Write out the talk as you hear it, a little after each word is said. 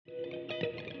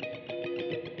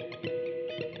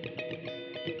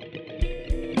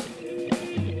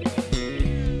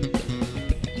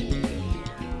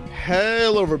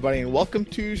Hello, everybody, and welcome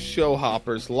to Show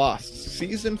Hoppers Lost,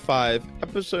 Season 5,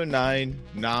 Episode 9,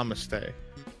 Namaste.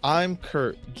 I'm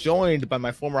Kurt, joined by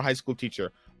my former high school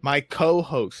teacher, my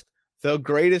co-host, the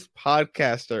greatest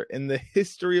podcaster in the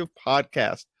history of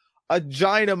podcasts, a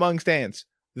giant amongst ants,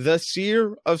 the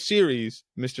seer of series,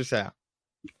 Mr. Sal.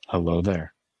 Hello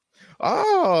there.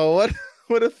 Oh,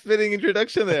 what a fitting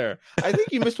introduction there. I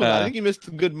think you missed one. I think you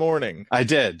missed Good Morning. I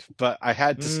did, but I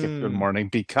had to skip Good Morning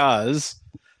because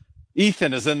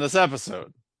Ethan is in this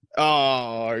episode.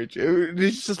 Oh, did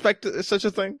you suspect such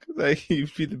a thing? That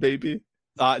he'd be the baby?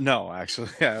 No, actually.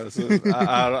 Yeah, this is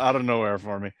out of nowhere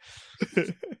for me.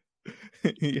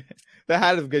 Yeah, that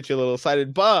had to get you a little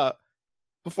excited. But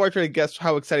before I try to guess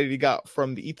how excited he got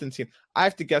from the Ethan scene, I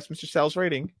have to guess Mr. Sal's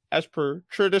rating as per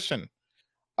tradition.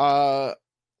 Mr.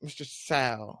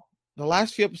 Sal, the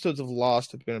last few episodes of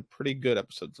Lost have been pretty good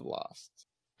episodes of Lost,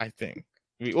 I think.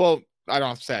 Well, I don't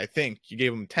have to say I think. You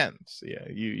gave them 10s. Yeah,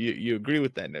 you agree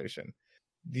with that notion.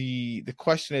 The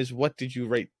question is, what did you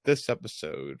rate this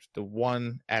episode, the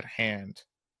one at hand?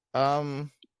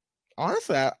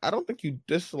 Honestly, I don't think you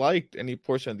disliked any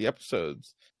portion of the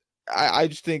episodes. I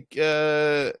just think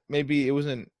maybe it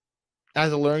wasn't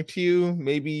as alluring to you.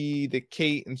 Maybe the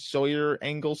Kate and Sawyer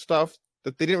angle stuff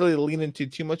that they didn't really lean into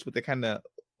too much, but they kind of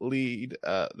lead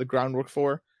the groundwork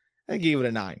for. I gave it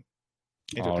a 9.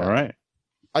 All right.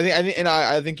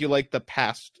 I think you like the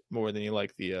past more than you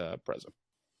like the present.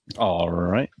 All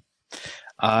right.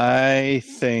 I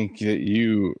think that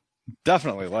you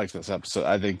definitely liked this episode.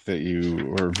 I think that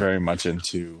you were very much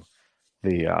into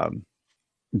the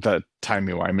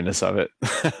timey-wiminess of it.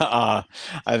 I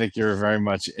think you're very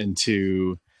much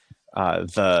into I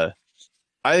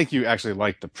think you actually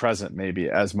like the present maybe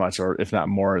as much, or if not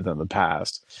more, than the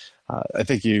past. I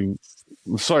think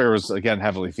Sawyer was, again,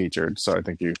 heavily featured, so I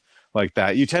think you like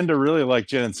that. You tend to really like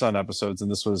Jin and Sun episodes,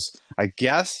 and this was, I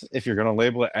guess, if you're going to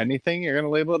label it anything, you're going to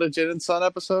label it a Jin and Sun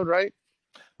episode, right?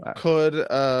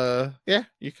 Yeah,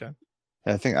 you can.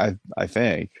 I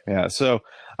think, yeah. So,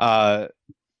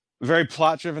 very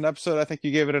plot-driven episode. I think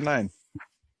you gave it a 9.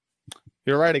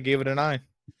 You're right. I gave it a 9.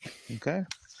 Okay.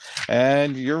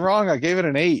 And you're wrong. I gave it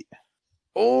an 8.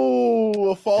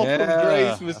 Oh, a fall from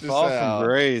grace, Mr. Sal. Fall from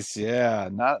grace. Yeah,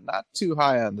 not too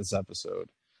high on this episode.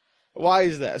 Why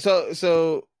is that?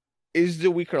 So is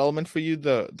the weaker element for you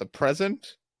the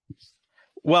present?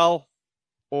 Well,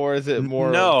 or is it more?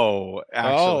 No,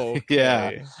 actually. Oh,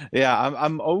 okay. Yeah.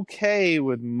 I'm okay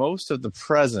with most of the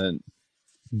present,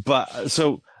 but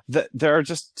so there are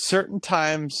just certain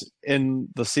times in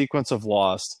the sequence of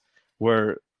Lost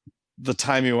where the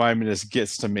timey-wiminess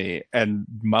gets to me and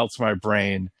melts my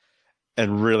brain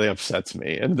and really upsets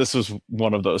me, and this was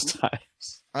one of those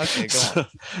times. Okay, go on.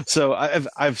 So I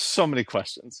have so many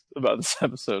questions about this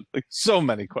episode, like so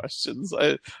many questions,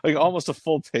 like almost a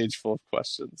full page full of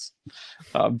questions.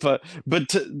 But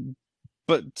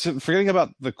forgetting about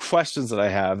the questions that I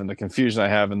have and the confusion I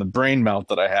have and the brain melt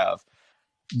that I have,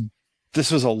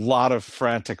 this was a lot of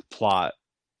frantic plot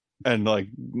and like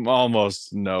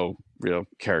almost no real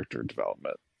character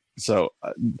development. So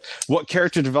what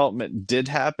character development did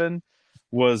happen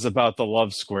was about the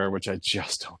love square, which I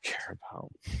just don't care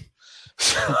about.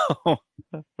 So,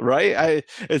 right?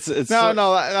 It's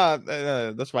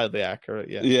no, that's widely accurate.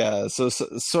 Yeah. So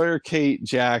Sawyer, Kate,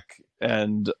 Jack,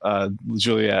 and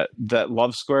Juliet, that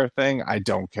love square thing, I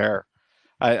don't care.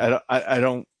 I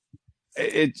don't.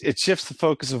 It shifts the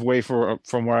focus away from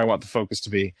where I want the focus to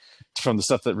be, from the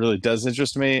stuff that really does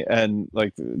interest me, and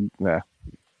like, no.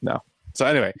 So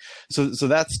anyway, so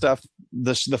that stuff,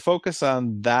 the focus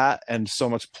on that and so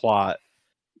much plot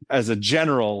as a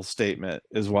general statement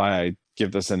is why I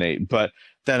give this an 8. But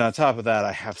then on top of that,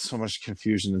 I have so much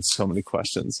confusion and so many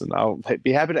questions, and I'll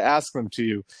be happy to ask them to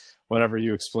you whenever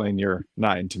you explain your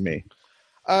 9 to me.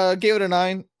 Gave it a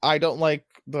 9. I don't like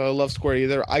the love square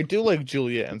either. I do like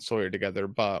Julia and Sawyer together,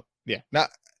 but yeah, not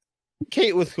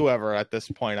Kate with whoever at this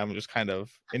point. I'm just kind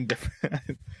of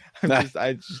indifferent.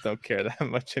 I just don't care that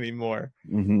much anymore.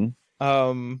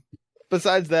 Mm-hmm.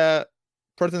 Besides that,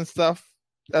 present stuff,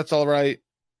 that's all right.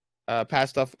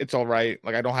 Past stuff, it's all right.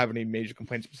 Like, I don't have any major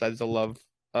complaints besides the love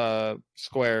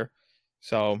square.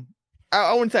 So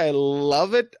I wouldn't say I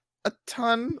love it a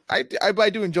ton. I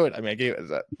do enjoy it. I mean,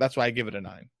 that's why I give it a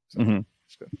 9. So mm-hmm.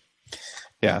 It's good.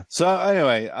 Yeah. So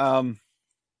anyway, all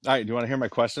right. Do you want to hear my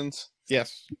questions?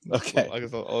 Yes. Okay. I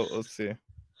guess let's see.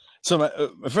 So my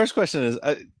first question is,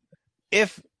 I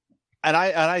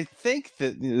think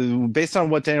that based on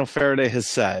what Daniel Faraday has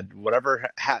said, whatever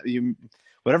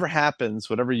happens,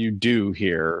 whatever you do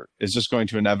here is just going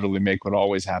to inevitably make what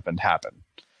always happened happen.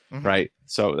 Mhm. right?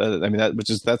 So I mean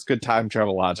that's good time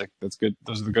travel logic. That's good.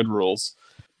 Those are the good rules.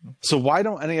 So why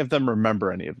don't any of them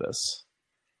remember any of this?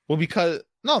 Well, because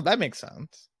no, that makes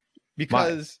sense. Why?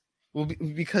 Because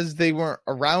because they weren't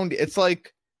around. It's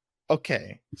like,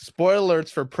 okay, spoiler alerts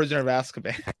for Prisoner of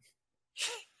Azkaban.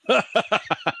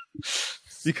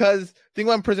 Because think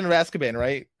about Prisoner of Azkaban,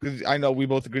 right? Because I know we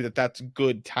both agree that that's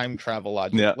good time travel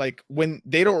logic. Yeah. Like when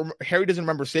they don't, Harry doesn't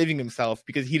remember saving himself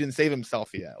because he didn't save himself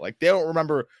yet. Like they don't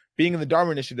remember being in the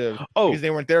Dharma Initiative because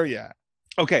they weren't there yet.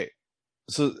 Okay.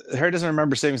 So Harry doesn't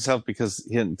remember saving himself because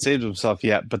he hadn't saved himself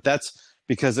yet, but that's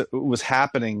because it was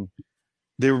happening.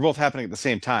 They were both happening at the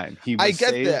same time. He was I get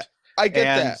saved that. I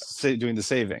get that. doing the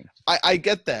saving. I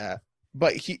get that.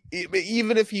 But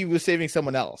even if he was saving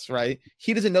someone else, right?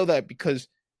 He doesn't know that because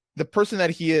the person that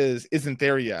he isn't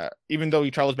there yet, even though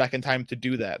he travels back in time to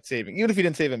do that saving. Even if he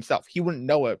didn't save himself, he wouldn't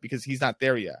know it because he's not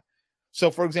there yet.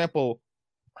 So, for example,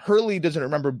 Hurley doesn't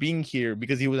remember being here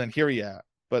because he wasn't here yet,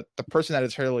 but the person that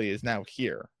is Hurley is now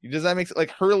here. Does that make sense?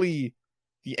 Like Hurley,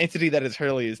 the entity that is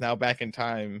Hurley is now back in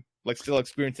time, like still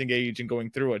experiencing age and going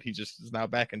through it. He just is now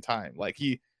back in time. Like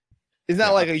it's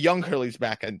not like a young Hurley's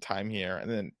back in time here and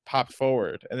then pops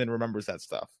forward and then remembers that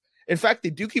stuff. In fact, they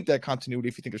do keep that continuity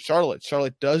if you think of Charlotte.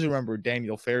 Charlotte does remember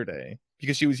Daniel Faraday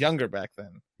because she was younger back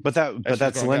then. But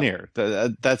that's linear.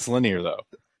 That's linear though.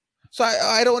 So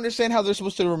I don't understand how they're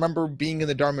supposed to remember being in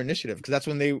the Dharma Initiative because that's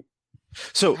when they.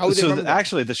 So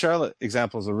actually, the Charlotte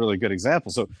example is a really good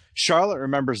example. So Charlotte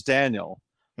remembers Daniel,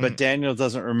 but Daniel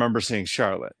doesn't remember seeing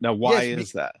Charlotte. Now, why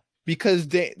is that? Because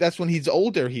that's when he's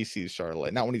older, he sees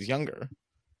Charlotte, not when he's younger.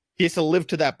 He has to live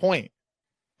to that point.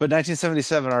 But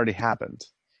 1977 already happened.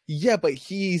 Yeah, but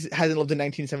he hasn't lived in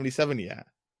 1977 yet.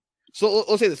 So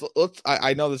let's say this.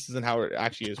 I know this isn't how it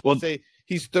actually is. Let's say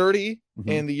he's 30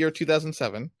 in the year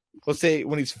 2007. Let's say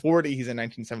when he's 40, he's in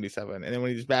 1977. And then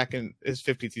when he's back in his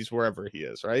 50s, he's wherever he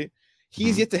is, right?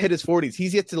 He's yet to hit his 40s.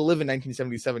 He's yet to live in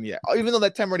 1977 yet. Even though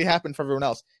that time already happened for everyone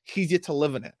else, he's yet to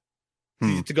live in it.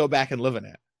 He's yet to go back and live in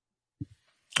it.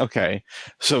 Okay,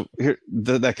 so here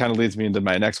that kind of leads me into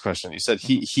my next question. You said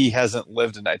he hasn't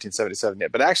lived in 1977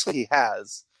 yet, but actually he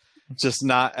has, just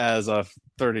not as a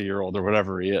 30-year-old or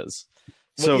whatever he is.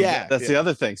 So that's the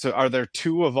other thing. So are there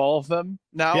two of all of them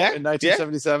now in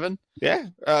 1977? Yeah,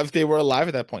 if they were alive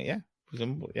at that point, yeah,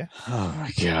 presumably, yeah. Oh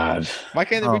my god! Why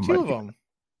can't there be two of them?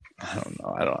 I don't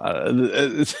know.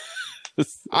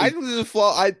 I think there's a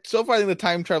flaw. So far I think the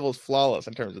time travel is flawless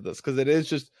in terms of this because it is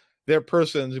just their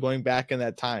persons going back in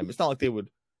that time. It's not like they would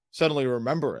suddenly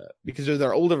remember it because they're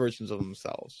their older versions of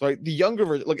themselves. So like the younger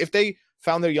version, like if they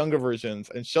found their younger versions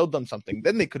and showed them something,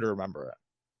 then they could remember it.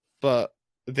 But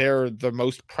they're the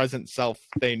most present self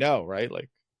they know, right? Like,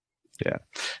 yeah.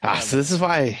 So this is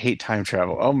why I hate time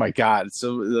travel. Oh my god.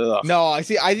 So no, I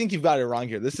think you've got it wrong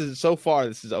here. This is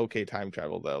okay time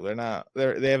travel though.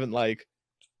 They haven't like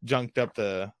junked up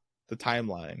the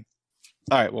timeline.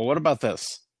 All right. Well, what about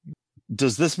this?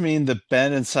 Does this mean that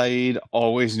Ben and Saeed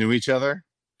always knew each other?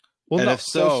 Well, and if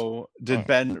so, did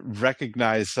Ben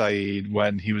recognize Saeed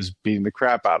when he was beating the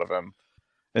crap out of him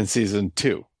in season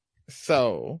 2?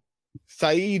 So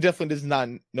Saeed definitely does not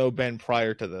know Ben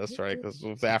prior to this, right? Because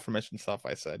of the aforementioned stuff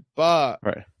I said. But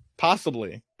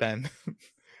possibly Ben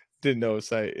didn't know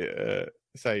Saeed.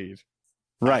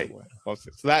 Right.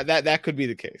 So that could be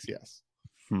the case, yes.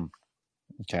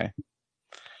 Okay.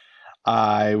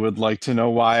 I would like to know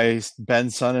why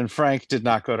Ben, Son, and Frank did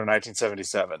not go to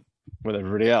 1977 with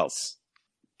everybody else.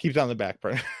 Keep it on the back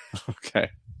burner.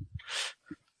 Okay.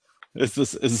 Is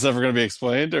this ever going to be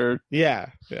explained or?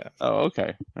 Yeah. Oh,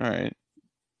 okay. All right.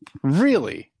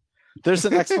 Really? There's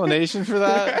an explanation for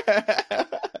that?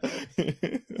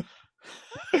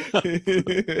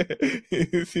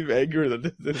 You seem angry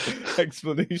that there's an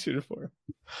explanation for him.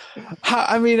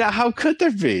 How could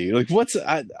there be? Like,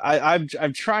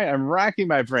 I'm racking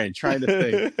my brain trying to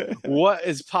think what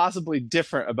is possibly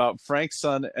different about Frank,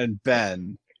 Son, and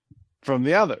Ben from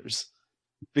the others,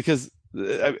 because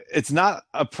it's not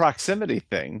a proximity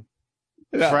thing.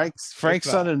 No, Frank's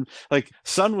Son and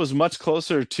Son was much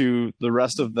closer to the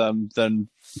rest of them than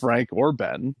Frank or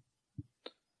Ben.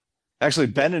 Actually,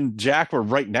 Ben and Jack were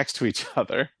right next to each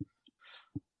other.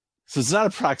 So it's not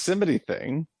a proximity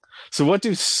thing. So what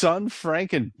do Son,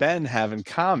 Frank, and Ben have in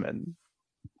common?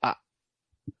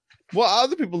 Well,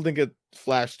 other people didn't get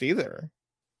flashed either.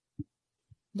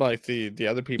 Like the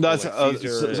other people. No, all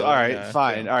right,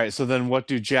 fine. Yeah. All right, so then what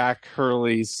do Jack,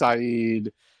 Hurley,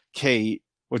 Saeed, Kate,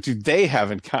 what do they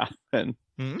have in common?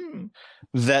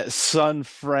 That Son,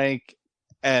 Frank,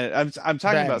 and I'm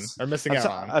talking Ben about are missing out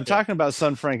on. I'm talking about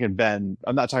Son, Frank, and Ben.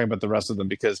 I'm not talking about the rest of them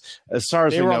because, as far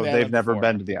as we know, they've never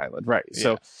been to the island, right?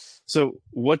 Yeah. So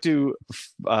what do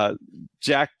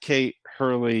Jack, Kate,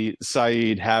 Hurley,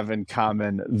 Saeed have in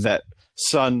common that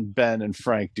Sun, Ben, and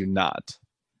Frank do not?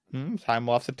 Time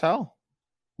will have to tell.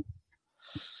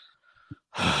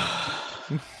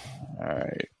 All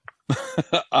right.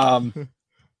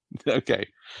 Okay.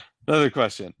 Another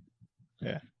question.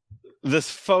 Yeah.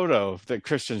 This photo that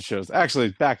Christian shows. Actually,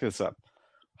 back this up.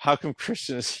 How come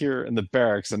Christian is here in the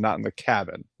barracks and not in the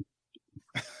cabin?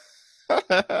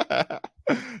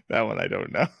 That one I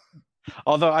don't know.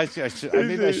 Although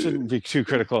maybe I shouldn't be too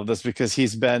critical of this because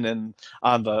he's been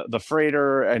on the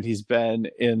freighter and he's been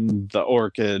in the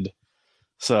Orchid,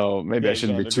 so maybe I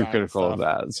shouldn't be too critical of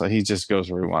that. So he just goes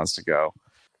where he wants to go.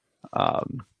 All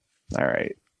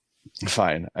right,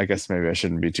 fine. I guess maybe I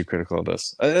shouldn't be too critical of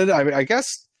this. I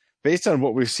guess based on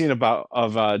what we've seen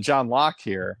of John Locke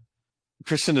here,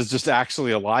 Christian is just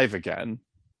actually alive again.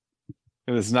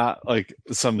 It is not like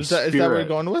some Is that what we're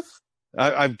going with?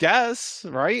 I guess,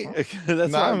 right?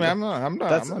 I'm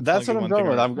not. That's what I'm going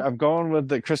with. I'm going with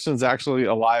that Christian's actually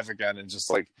alive again, and just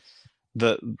like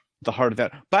the heart of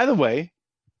that. By the way,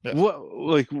 yeah.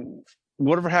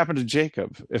 Whatever happened to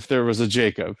Jacob? If there was a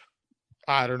Jacob,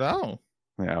 I don't know.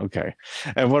 Yeah, okay.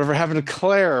 And whatever happened to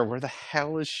Claire? Where the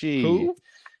hell is she? Who?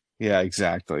 Yeah,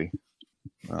 exactly.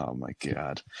 Oh my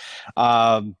god.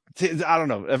 I don't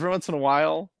know. Every once in a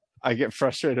while, I get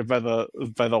frustrated by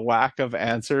the lack of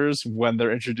answers when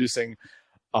they're introducing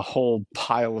a whole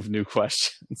pile of new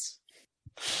questions.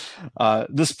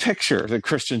 This picture that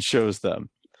Christian shows them,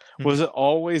 was it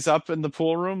always up in the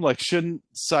pool room? Like, shouldn't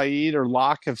Saeed or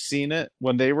Locke have seen it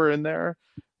when they were in there,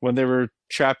 when they were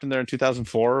trapped in there in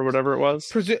 2004 or whatever it was?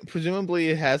 Presumably,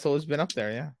 it has always been up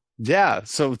there. Yeah. Yeah.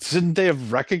 So shouldn't they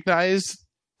have recognized?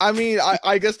 I mean,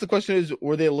 I guess the question is,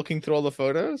 were they looking through all the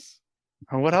photos?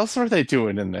 What else are they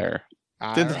doing in there?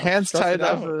 Did their hands tied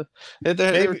up?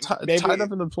 They were tied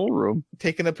up in the pool room.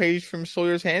 Taking a page from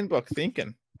Sawyer's Handbook,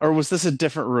 thinking. Or was this a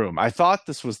different room? I thought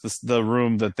this was the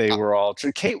room that they were all.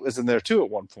 Kate was in there too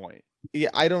at one point. Yeah,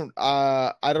 I don't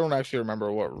actually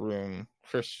remember what room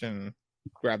Christian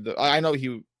grabbed the. I know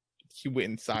he went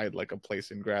inside like a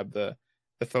place and grabbed the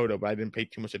photo, but I didn't pay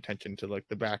too much attention to like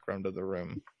the background of the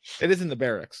room. It is in the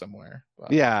barracks somewhere.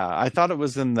 But. Yeah, I thought it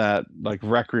was in that like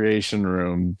recreation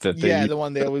room that they. Yeah, the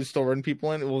one they always store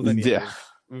people in. Well, then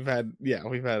we've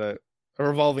had a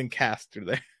revolving cast through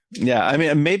there. Yeah, I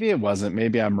mean, maybe it wasn't.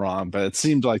 Maybe I'm wrong, but it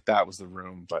seemed like that was the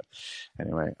room. But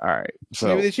anyway, all right. So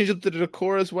maybe they changed up the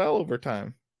decor as well over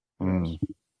time.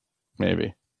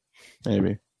 Maybe.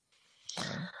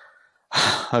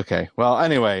 Okay. Well,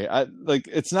 anyway,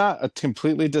 it's not a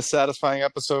completely dissatisfying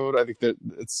episode. I think that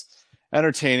it's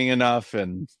entertaining enough,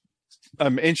 and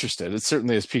I'm interested. It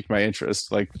certainly has piqued my interest.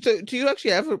 So do you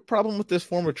actually have a problem with this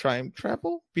form of time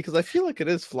travel? Because I feel like it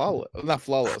is flawless, not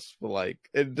flawless, but like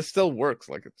it still works.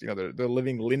 Like it's they're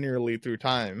living linearly through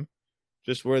time,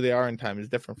 just where they are in time is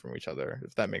different from each other.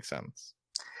 If that makes sense.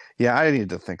 Yeah, I need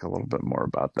to think a little bit more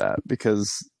about that because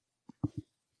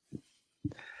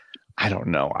I don't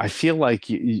know. I feel like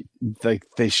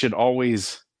there should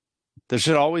always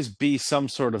be some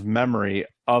sort of memory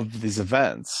of these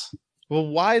events. Well,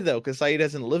 why though? Because Saeed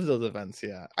hasn't lived those events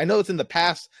yet. I know it's in the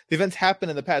past. The events happen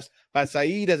in the past, but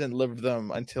Saeed hasn't lived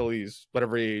them until he's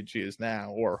whatever age he is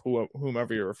now, or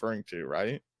whomever you're referring to,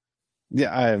 right?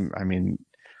 Yeah, I mean,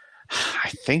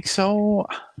 I think so,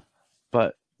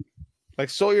 but like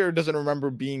Sawyer doesn't remember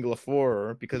being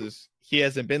LaFour because he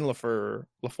hasn't been LaFour.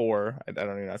 I don't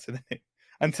even know how to say the name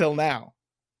until now.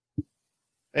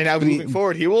 And now moving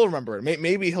forward, he will remember it.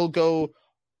 Maybe he'll go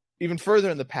even further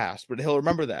in the past, but he'll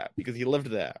remember that because he lived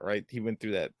that, right? He went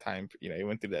through that time. He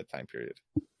went through that time period.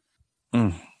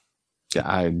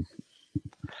 Yeah,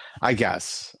 I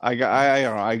guess. I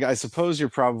don't know. I suppose you're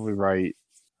probably right.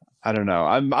 I don't know.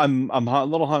 I'm a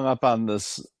little hung up on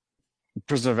this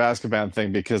Prisoner of Azkaban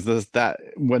thing because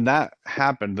when that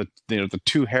happened, the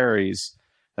two Harrys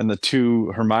and the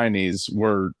two Hermiones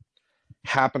were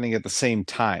happening at the same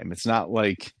time. It's not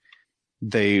like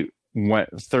they went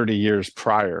 30 years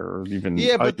prior or even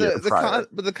but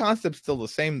the concept's still the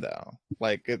same though.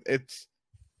 Like it's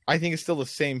I think it's still the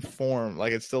same form.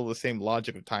 Like it's still the same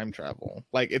logic of time travel.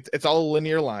 Like it's all a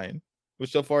linear line,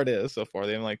 which so far it is. So far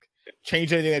they haven't like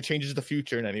changed anything that changes the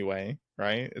future in any way,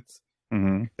 right? It's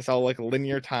all like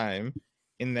linear time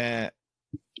in that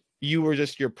you were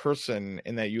just your person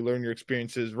in that you learn your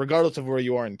experiences regardless of where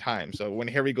you are in time. So when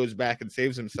Harry goes back and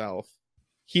saves himself,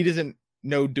 he doesn't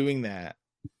know doing that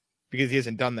because he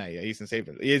hasn't done that yet. He hasn't saved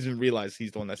him. He hasn't realized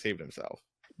he's the one that saved himself.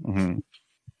 Mm-hmm.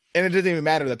 And it doesn't even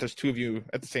matter that there's two of you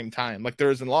at the same time. Like there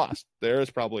is in Lost. There is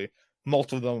probably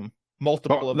multiple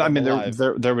multiple of I them mean, alive.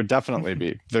 there would definitely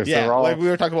be. Yeah, They're all like we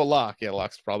were talking about Locke. Yeah,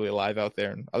 Locke's probably alive out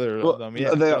there, and other of well, them,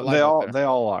 yeah, they're alive out there. they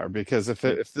all are, because Yeah.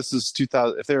 if this is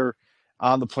 2000, if they're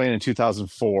on the plane in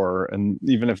 2004, and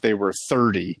even if they were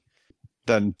 30,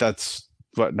 then that's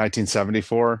what,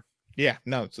 1974. Yeah,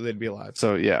 no, so they'd be alive.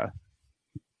 So yeah.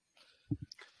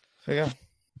 So yeah.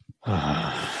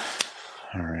 All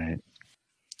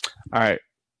right.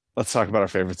 Let's talk about our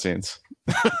favorite scenes.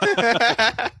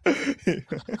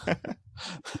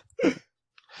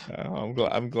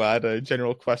 I'm glad. A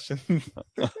general question.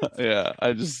 Yeah,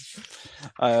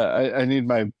 I need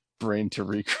my brain to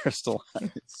recrystallize.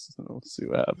 We'll see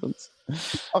what happens.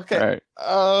 Okay.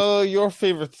 All right. Your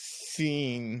favorite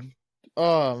scene.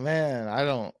 Oh man, I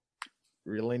don't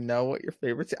really know what your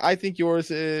favorite scene. I think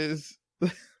yours is.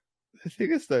 The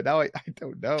thing is though, now I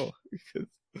don't know because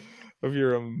of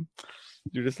your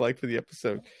dislike for the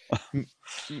episode.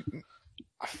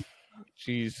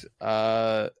 Jeez.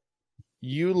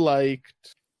 You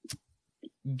liked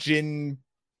Jin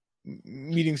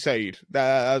meeting Saeed.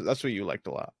 That's what you liked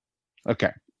a lot.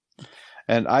 Okay.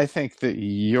 And I think that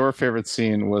your favorite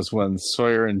scene was when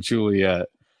Sawyer and Juliet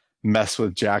mess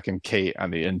with Jack and Kate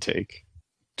on the intake.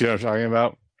 Do you know what I'm talking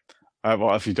about?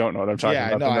 Well, if you don't know what I'm talking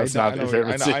about, then that's not your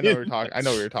favorite scene. I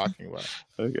know what you're talking about.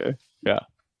 Okay. Yeah.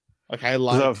 Okay, I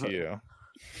lied to you.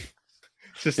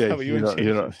 Just yeah, tell you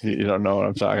don't know what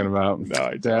I'm talking about. No,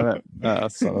 I Damn don't.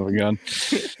 it. Son of a gun.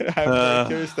 I'm very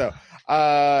curious though.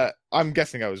 I'm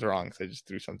guessing I was wrong, so I just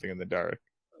threw something in the dark.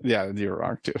 Yeah, you were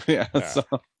wrong too. Yeah. So.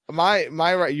 My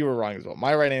right, you were wrong as well.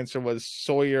 My right answer was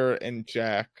Sawyer and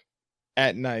Jack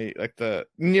at night, like the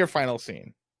near final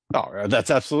scene. Oh, that's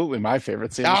absolutely my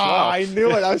favorite scene. As well. I knew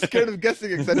it. I was scared of guessing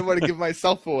it because I didn't want to give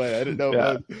myself away. I didn't know.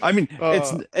 Yeah. I mean,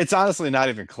 it's honestly not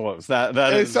even close. That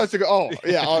is such a good. Oh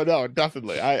yeah. Oh no,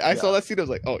 definitely. I saw that scene. I was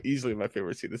like, oh, easily my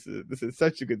favorite scene. This is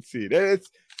such a good scene. It's.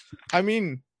 I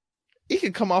mean, it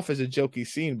can come off as a jokey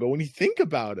scene, but when you think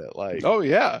about it, like, oh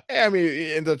yeah. I mean,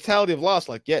 in the totality of Lost,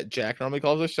 like, yeah, Jack normally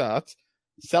calls the shots.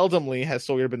 Seldomly has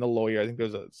Sawyer been the lawyer. I think there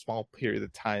was a small period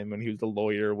of time when he was the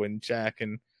lawyer when Jack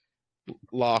and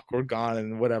Locke were gone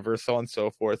and whatever, so on and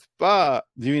so forth. But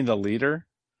do you mean the leader?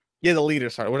 Yeah, the leader.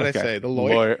 Sorry, what did I say? The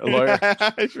lawyer.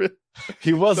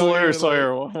 He was lawyer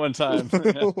Sawyer one time.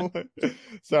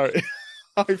 Sorry,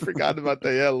 I forgot about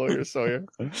that. Yeah, lawyer Sawyer.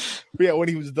 But yeah, when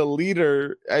he was the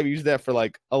leader, I used that for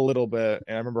like a little bit,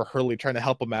 and I remember Hurley trying to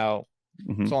help him out,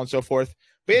 so on and so forth.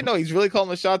 But yeah, no, he's really calling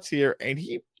the shots here, and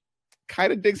he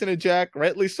kind of digs into Jack,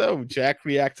 rightly so. Jack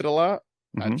reacted a lot.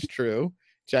 That's true.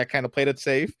 Jack kind of played it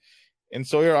safe. And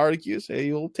Sawyer argues, hey,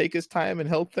 he'll take his time and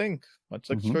he'll think, much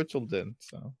like Churchill did.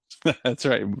 So that's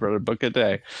right. We wrote a book a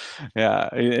day. Yeah,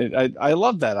 I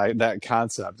love that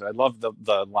concept. I love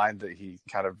the line that he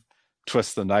kind of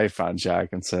twists the knife on Jack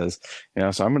and says,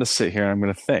 so I'm going to sit here and I'm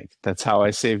going to think. That's how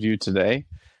I saved you today,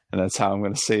 and that's how I'm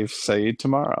going to save Saeed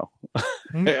tomorrow.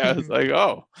 Yeah, it's like,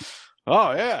 oh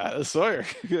yeah, Sawyer.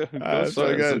 That's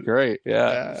so good. Great.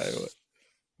 Yeah, it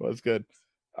was good.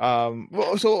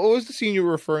 Well, so what was the scene you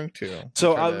were referring to?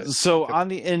 So on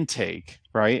the intake,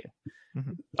 right?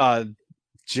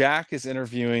 Jack is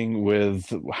interviewing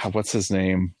with what's his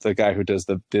name, the guy who does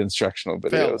the instructional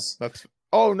videos.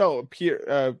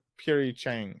 Pierre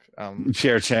Chang.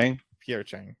 Pierre Chang. Pierre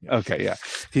Chang. Yeah. Okay, yeah,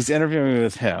 he's interviewing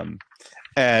with him,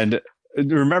 and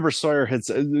remember Sawyer had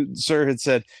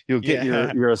said you'll get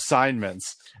your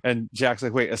assignments, and Jack's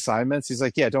like, wait, assignments? He's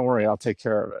like, yeah, don't worry, I'll take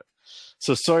care of it.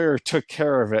 So Sawyer took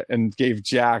care of it and gave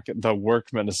Jack the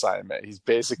workman assignment. He's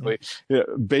basically,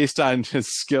 based on his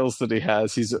skills that he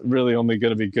has, he's really only going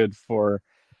to be good for,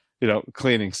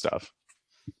 cleaning stuff,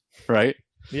 right?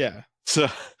 Yeah.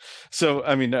 So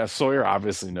I mean, Sawyer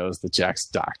obviously knows that Jack's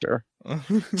a doctor,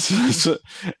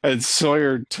 and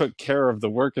Sawyer took care of the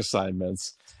work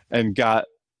assignments and got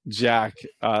Jack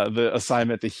the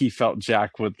assignment that he felt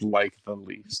Jack would like the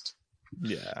least.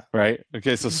 Yeah. Right.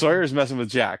 Okay. So Sawyer's messing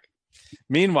with Jack.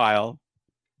 Meanwhile,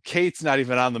 Kate's not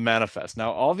even on the manifest.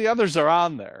 Now all the others are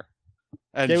on there,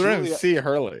 and we don't even see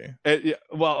Hurley.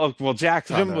 Well, Jack's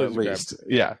on there at least.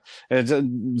 Yeah, and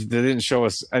they didn't show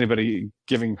us anybody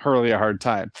giving Hurley a hard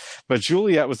time. But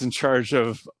Juliet was in charge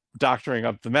of doctoring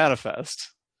up the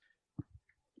manifest,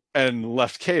 and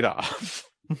left Kate off.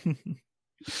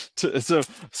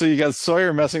 So you got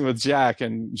Sawyer messing with Jack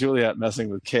and Juliet messing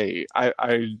with Kate.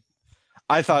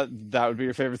 I thought that would be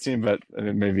your favorite scene, but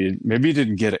maybe you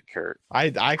didn't get it, Kurt. I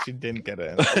actually didn't get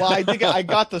it. Well, I think I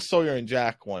got the Sawyer and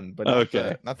Jack one, but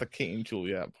not the Kate and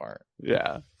Juliet part.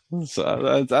 Yeah,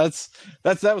 so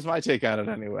that was my take on it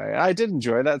anyway. I did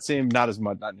enjoy that scene, not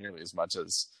nearly as much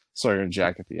as Sawyer and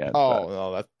Jack at the end. Oh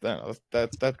no,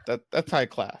 that's high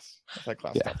class. That's high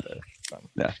class stuff there. So,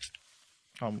 Yeah.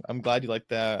 I'm glad you like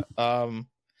that. I'm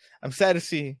sad to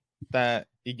see that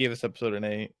you gave this episode an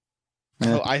 8.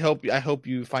 Yeah. I hope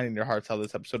you find in your hearts how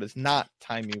this episode is not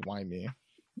timey-wimey.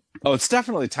 Oh, it's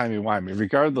definitely timey-wimey,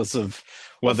 regardless of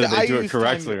whether they do it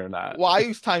correctly or not. Well, I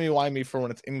use timey-wimey for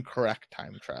when it's incorrect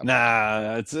time travel.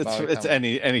 Nah, it's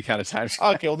any kind of time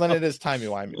travel. Okay, well then it is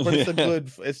timey-wimey, but it's a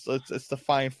good, it's the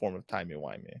fine form of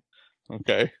timey-wimey.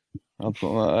 Okay, I'm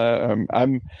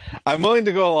willing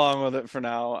to go along with it for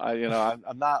now.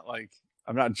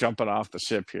 I'm not jumping off the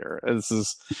ship here. It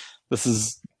was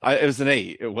an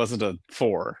 8. It wasn't a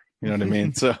 4. You know what I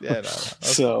mean? So yeah, no. Okay.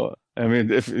 So I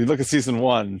mean, if you look at season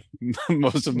 1,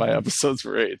 most of my episodes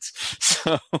were 8s.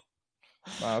 So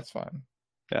that's fine.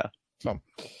 Yeah. So,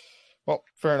 well,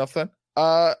 fair enough then.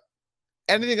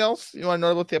 Anything else you want to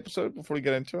know about the episode before we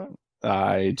get into it?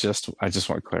 I just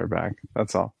want Claire back.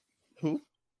 That's all. Who?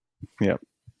 Yep.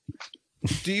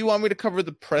 Do you want me to cover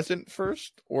the present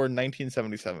first or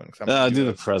 1977? Do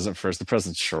the present first. The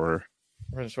present's shorter.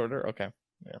 Present shorter? Okay.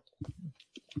 Yeah.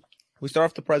 We start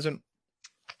off the present,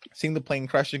 seeing the plane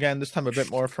crash again, this time a bit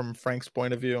more from Frank's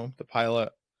point of view, the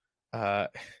pilot.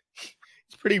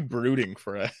 It's pretty brooding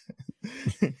for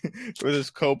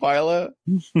his co-pilot.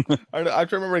 I have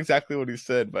to remember exactly what he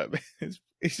said, but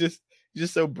he's just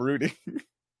so brooding.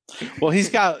 Well, he's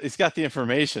got the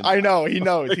information. I know, he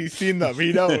knows. He's seen them.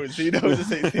 He knows the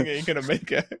same thing ain't gonna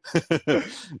make it.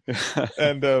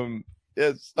 And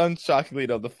it's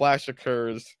unshockingly, the flash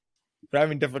occurs. They're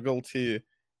having difficulty.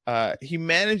 He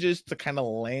manages to kind of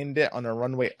land it on a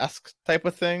runway-esque type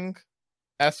of thing.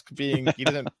 Esque being he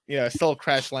doesn't, still a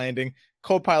crash landing.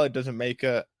 Co-pilot doesn't make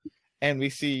it, and we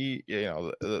see,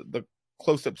 the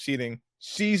close-up seating.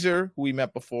 Caesar, who we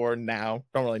met before, now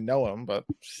don't really know him, but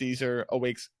Caesar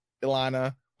awakes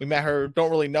Ilana. We met her,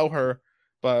 don't really know her,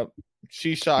 but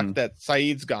she's shocked that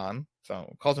Saeed's gone.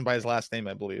 So calls him by his last name,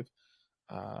 I believe.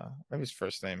 Maybe his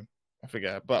first name, I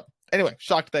forget. But anyway,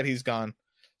 shocked that he's gone.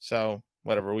 So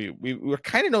whatever. We were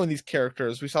kind of knowing these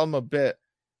characters. We saw them a bit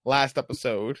last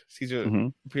episode.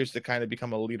 Caesar appears to kind of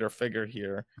become a leader figure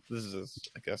here. This is,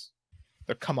 I guess,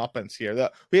 the comeuppance here.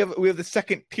 We have the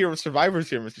second tier of survivors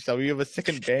here, Mr. Sal. We have a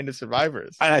second band of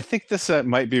survivors. And I think this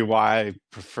might be why I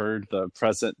preferred the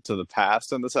present to the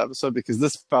past in this episode, because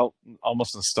this felt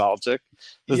almost nostalgic.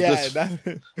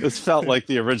 This felt like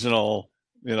the original,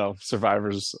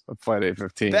 survivors of Flight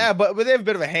 815. Yeah, but they have a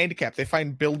bit of a handicap. They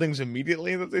find buildings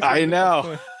immediately. I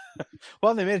know.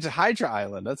 Well, they made it to Hydra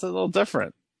Island. That's a little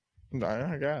different.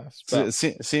 I guess. But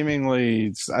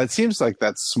seemingly, it seems like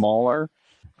that's smaller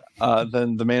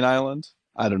than the main island.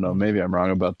 I don't know. Maybe I'm wrong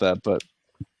about that, but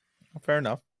fair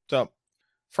enough. So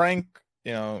Frank,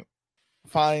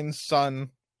 finds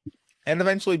Sun and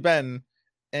eventually Ben,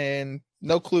 and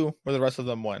no clue where the rest of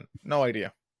them went. No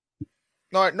idea.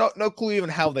 No clue even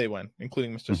how they went,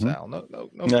 including Mr. Sal. No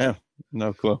yeah,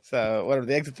 no clue. So whatever,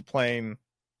 they exit the plane.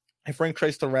 And Frank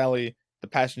tries to rally the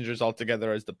passengers all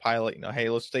together as the pilot, hey,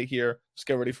 let's stay here. Let's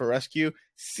get ready for rescue.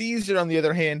 Caesar, on the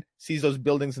other hand, sees those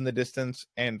buildings in the distance,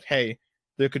 and hey,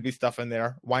 there could be stuff in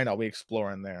there. Why not we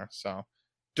explore in there? So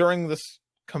during this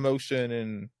commotion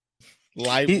and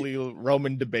lively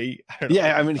Roman debate,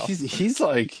 he's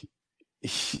like,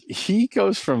 he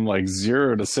goes from like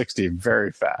 0 to 60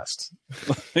 very fast.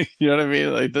 You know what I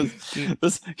mean? Like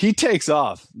this he takes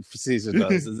off. Caesar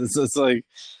does. It's like,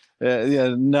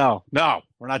 no,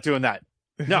 we're not doing that.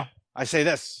 No, I say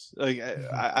this. Like,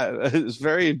 it's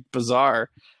very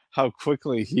bizarre how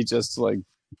quickly he just like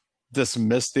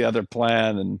dismissed the other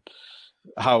plan, and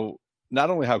how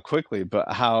not only how quickly,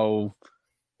 but how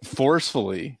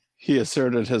forcefully he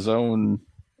asserted his own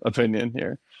opinion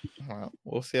here. Well,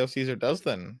 we'll see how Caesar does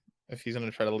then, if he's going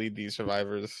to try to lead these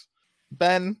survivors.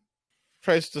 Ben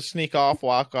tries to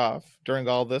walk off during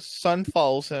all this. Sun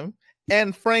follows him,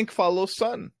 and Frank follows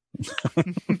Sun.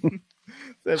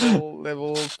 They have a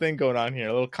little thing going on here,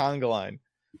 a little conga line.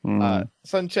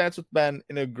 Sun chats with Ben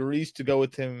and agrees to go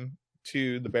with him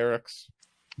to the barracks,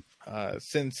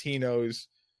 since he knows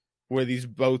where these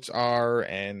boats are,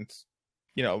 and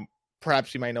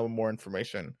perhaps he might know more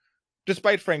information.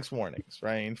 Despite Frank's warnings,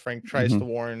 right? And Frank tries to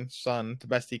warn Sun the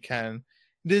best he can.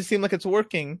 It doesn't seem like it's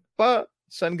working, but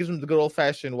Sun gives him the good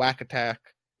old-fashioned whack attack,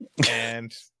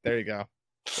 and there you go.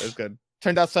 It was good.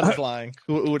 Turned out Sun was lying.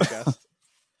 Who would have guessed?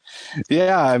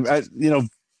 Yeah,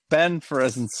 Ben, for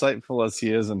as insightful as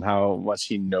he is and how much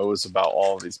he knows about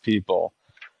all of these people,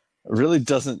 really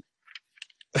doesn't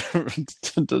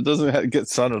get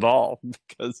Sun at all,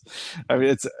 because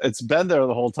it's been there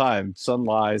the whole time. Sun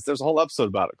lies. There's a whole episode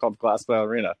about it called Glass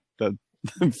Ballerina. The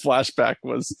flashback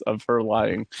was of her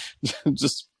lying,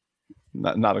 just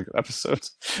not a good episode.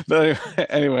 But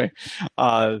anyway,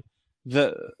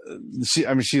 the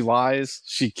she lies.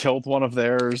 She killed one of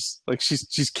theirs. Like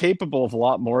she's capable of a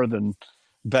lot more than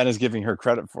Ben is giving her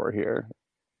credit for here.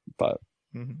 But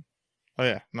oh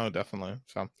yeah, no, definitely.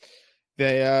 So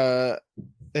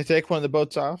they take one of the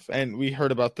boats off, and we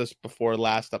heard about this before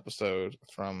last episode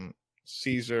from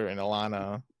Caesar and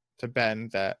Ilana to Ben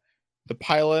that the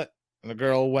pilot and the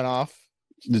girl went off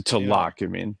to Locke, you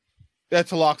mean? Yeah,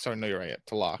 to Locke. Sorry, no, you're right. Yeah,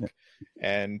 to Locke,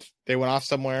 and they went off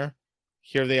somewhere.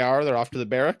 Here they are. They're off to the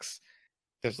barracks.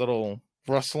 There's little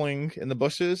rustling in the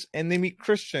bushes, and they meet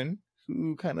Christian,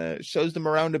 who kind of shows them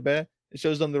around a bit. It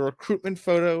shows them the recruitment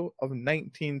photo of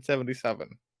 1977.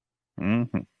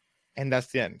 And that's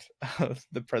the end of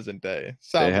the present day.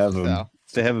 So they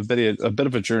have a bit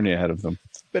of a journey ahead of them.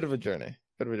 Bit of a journey,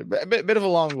 bit of a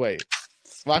long wait.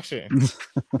 Well, actually,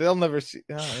 they'll never see.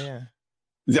 Oh yeah.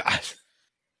 Yeah,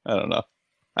 I don't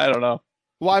know.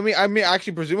 Well, I mean,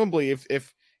 actually, presumably,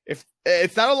 if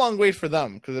it's not a long wait for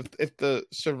them, because if the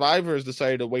survivors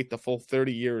decided to wait the full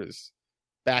 30 years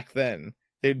back then,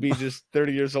 they'd be just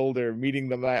 30 years older, meeting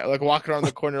them like walking around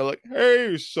the corner, like,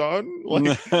 "Hey, son,"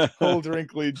 like old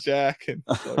wrinkly Jack, and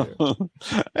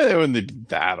they wouldn't be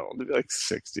that old. They'd be like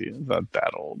 60. Not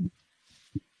that old.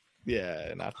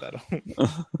 Yeah, not that old.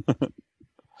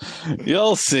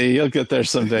 You'll see. You'll get there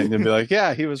someday, and you'll be like,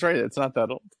 "Yeah, he was right. It's not that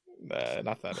old." Nah,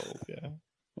 not that old.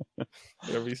 Yeah.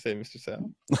 Whatever you say, Mr. Sal.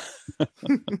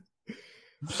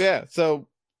 Yeah. So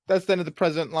that's the end of the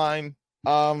present line.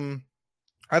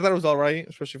 I thought it was all right,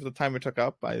 especially for the time it took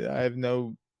up. I have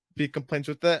no big complaints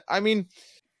with it. I mean,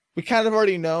 we kind of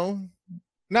already know,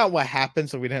 not what happened,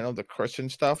 so we didn't know the Christian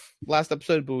stuff last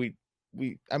episode, but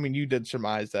I mean, you did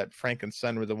surmise that Frank and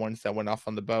Son were the ones that went off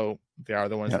on the boat. They are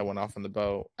the ones that went off on the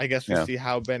boat. I guess we'll see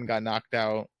how Ben got knocked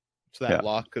out, so that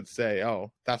Locke could say,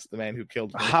 "Oh, that's the man who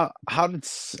killed me." How did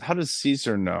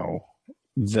Caesar know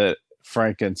that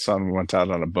Frank and Son went out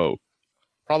on a boat?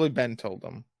 Probably Ben told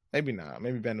them. Maybe not.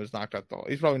 Maybe Ben was knocked out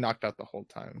he's probably knocked out the whole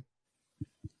time.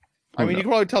 I mean, you can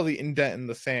probably tell the indent in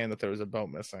the sand that there was a boat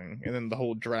missing, and then the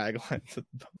whole drag lines of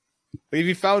the boat. Like if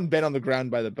you found Ben on the ground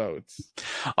by the boats.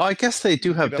 Oh, I guess they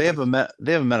do have. They have a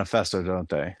manifesto, don't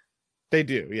they? They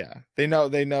do, yeah. They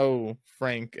know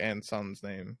Frank and Son's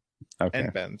name,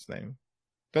 and Ben's name.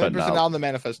 The only person on the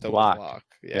manifesto was Locke.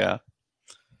 Yeah.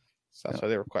 So that's why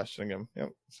they were questioning him. Yep.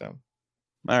 So.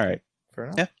 All right. Fair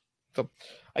enough. Yeah. So,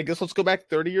 I guess let's go back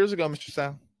 30 years ago, Mr.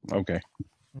 Sal. Okay.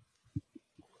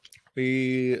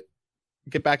 We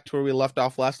get back to where we left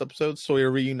off last episode.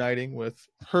 Sawyer reuniting with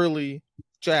Hurley,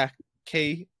 Jack,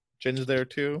 Kate. Jen's there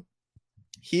too.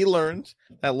 He learns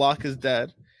that Locke is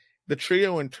dead. The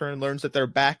trio in turn learns that they're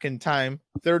back in time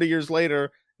 30 years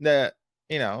later, that,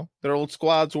 their old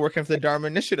squad's working for the Dharma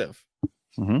Initiative.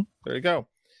 Mm-hmm. There you go.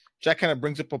 Jack kind of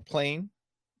brings up a plane.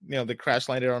 They crash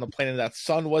landed on a plane, and that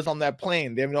Son was on that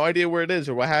plane. They have no idea where it is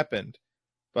or what happened,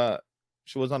 but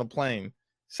she was on a plane.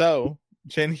 So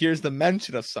Jen hears the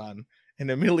mention of Son and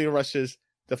immediately rushes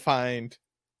to find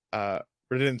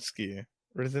Radinsky.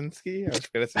 Radinsky? I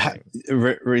forget his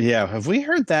name. Yeah, have we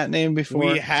heard that name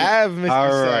before? We have, Mr.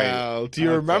 All Sal. Do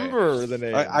you remember the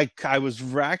name? I was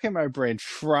racking my brain,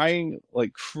 trying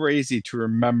like crazy to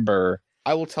remember.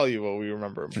 I will tell you what we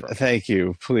remember him from. Thank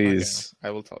you, please. Okay,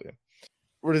 I will tell you.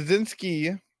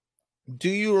 Radinsky, do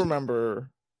you remember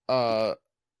the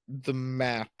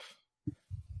map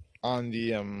on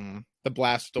the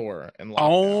blast door in Lockdown?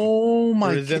 Oh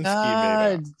my Radinsky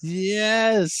god!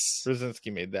 Yes,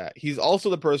 Radinsky made that. He's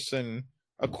also the person,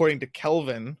 according to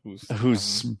Kelvin,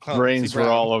 whose brains were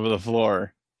all over the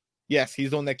floor. Yes,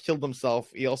 he's the one that killed himself.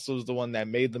 He also is the one that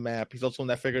made the map. He's also the one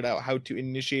that figured out how to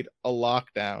initiate a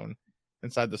lockdown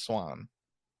inside the Swan.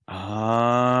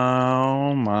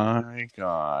 Oh my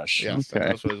gosh! Yeah, okay. so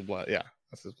that's his blood. Yeah,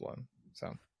 that's his blood.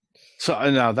 So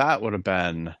now that would have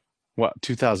been what,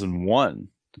 2001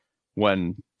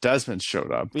 when Desmond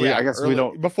showed up. Yeah, I guess we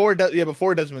don't before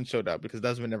Desmond showed up, because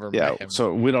Desmond never met him.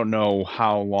 So we don't know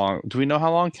how long. Do we know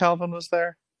how long Calvin was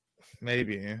there?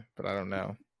 Maybe, but I don't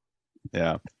know.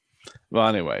 Yeah. Well,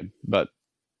 anyway, but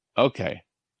okay,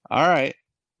 all right,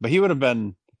 but he would have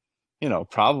been,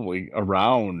 probably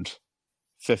around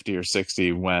 50 or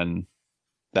 60 when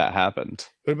that happened.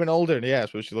 Would have been older. Yeah,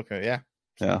 that's what she's looking at.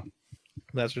 Yeah.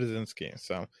 That's Radinsky.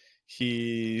 So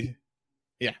he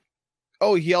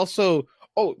also.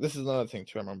 Oh, this is another thing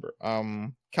to remember.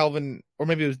 Calvin, or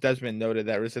maybe it was Desmond, noted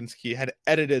that Radinsky had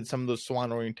edited some of those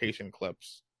Swan orientation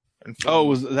clips. That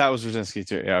was Radinsky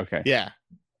too. Yeah. Okay. Yeah.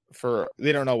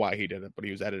 They don't know why he did it, but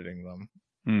he was editing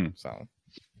them. So,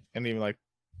 and even like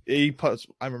he puts,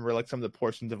 I remember like some of the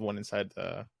portions of one inside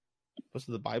was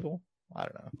it the Bible I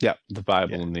don't know. Yeah, the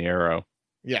Bible Yeah. and the arrow.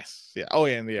 Yes. Yeah. Oh,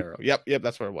 yeah, and the arrow. Yep.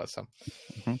 That's where it was. So.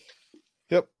 Mhm.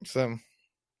 Yep. So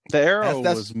The arrow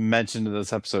that's was mentioned in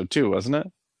this episode too, wasn't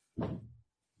it?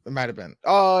 it might have been.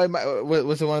 Oh,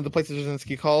 was it one of the places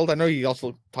Brzezinski called? I know he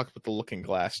also talked about the Looking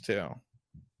Glass too.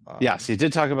 Yes, he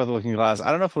did talk about the Looking Glass.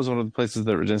 I don't know if it was one of the places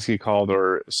that Rosinski called,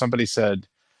 or somebody said,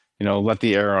 let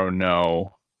the arrow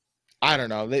know. I don't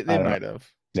know. They might have.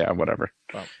 Yeah, whatever.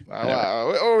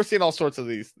 Well, we're seeing all sorts of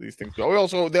these things. They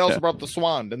also brought up the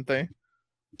Swan, didn't they?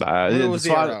 The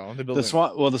Swan, arrow? the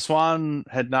Swan. Well, the Swan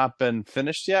had not been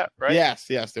finished yet, right? Yes.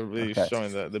 They were really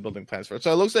showing the building plans for it.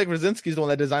 So it looks like Brzezinski's the one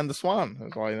that designed the Swan.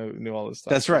 That's why I knew all this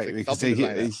stuff. That's right, because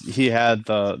he had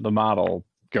the model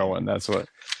going. That's what.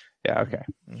 Yeah. Okay.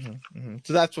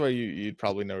 So that's where you'd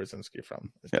probably know Brzezinski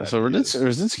from. Yeah. So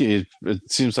Brzezinski,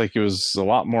 it seems like it was a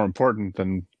lot more important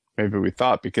than maybe we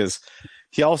thought, because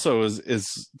he also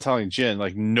is telling Jin,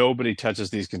 like, nobody touches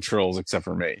these controls except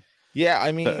for me. Yeah,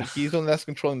 I mean, he's the one that's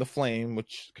controlling the flame,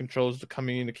 which controls the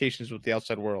communications with the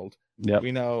outside world. Yeah,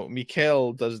 we know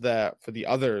Mikhail does that for the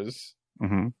others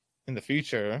in the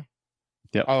future.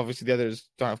 Yeah, obviously the others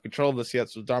don't have control of this yet,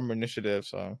 so Dharma Initiative.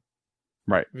 So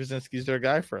right, Brzezinski's their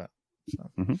guy for it. So,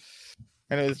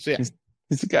 anyways, yeah,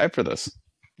 he's the guy for this.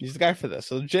 He's the guy for this.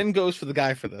 So Jin goes for the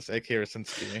guy for this, aka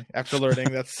Brzezinski, after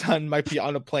learning that Sun might be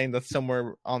on a plane that's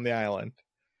somewhere on the island.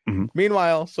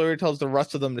 Meanwhile, Sawyer tells the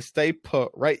rest of them to stay put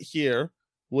right here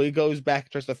while he goes back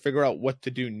and tries to figure out what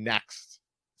to do next.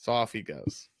 So off he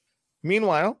goes.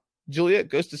 Meanwhile, Juliet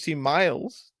goes to see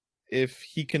Miles if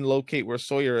he can locate where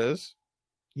Sawyer is.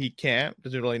 He can't,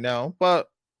 doesn't really know, but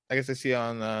I guess I see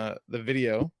on the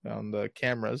video, on the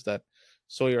cameras, that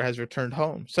Sawyer has returned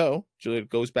home. So Juliet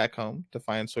goes back home to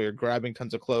find Sawyer grabbing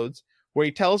tons of clothes, where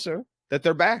he tells her that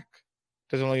they're back.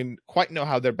 Doesn't really quite know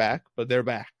how they're back, but they're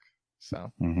back.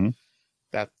 So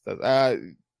that's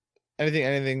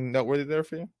anything noteworthy there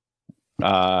for you?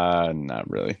 Not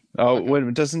really. Oh, okay.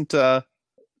 Wait,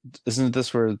 isn't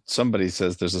this where somebody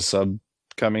says there's a sub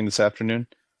coming this afternoon?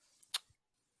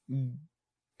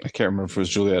 I can't remember if it was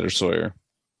Juliet or Sawyer.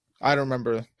 I don't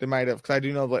remember. They might have, because I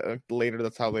do know later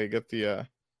that's how they get the.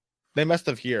 They must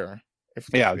have here.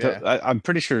 I'm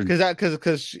pretty sure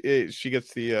because she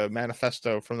gets the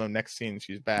manifesto from the next scene.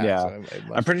 She's back. Yeah, so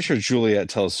I'm pretty sure Juliet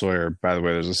tells Sawyer, by the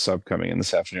way, there's a sub coming in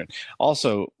this afternoon.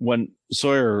 Also, when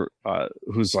Sawyer,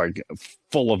 who's like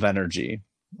full of energy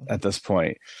at this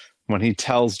point, when he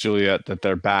tells Juliet that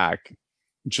they're back,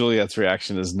 Juliet's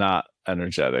reaction is not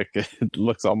energetic. It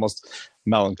looks almost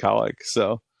melancholic.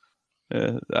 So,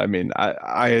 I mean,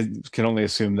 I can only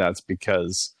assume that's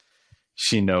because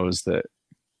she knows that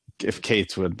if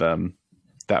Kate's with them,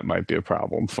 that might be a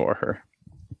problem for her.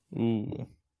 Ooh,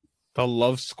 the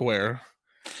love square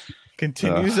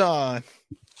continues on.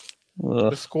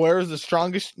 The square is the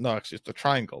strongest. No, actually, it's the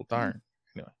triangle. Darn.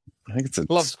 Anyway, I think it's a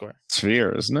love square.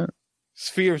 Sphere, isn't it?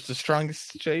 Sphere is the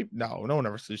strongest shape. No one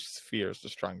ever says sphere is the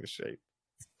strongest shape.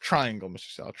 Triangle,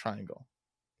 Mr. Sal. Triangle,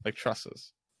 like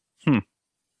trusses.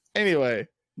 Anyway,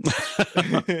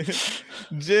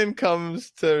 Jin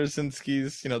comes to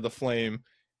Brzezinski's, the flame,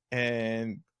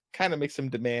 and kind of makes some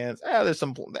demands. There's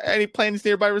any planes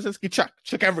nearby, Brzezinski?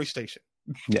 Check every station.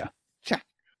 Yeah. Check.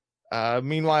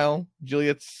 Meanwhile,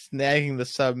 Juliet's snagging the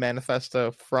sub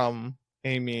manifesto from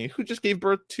Amy, who just gave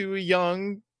birth to a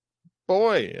young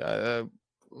boy.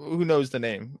 Who knows the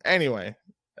name? Anyway,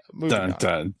 moving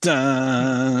on.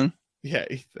 Dun. Yeah,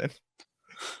 Ethan.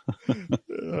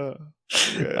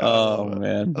 Oh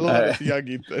man, I love young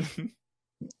Ethan.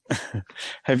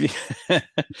 Have you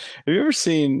ever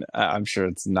seen? I'm sure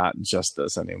it's not just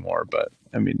this anymore, but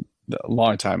I mean, a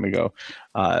long time ago,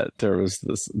 there was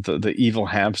the evil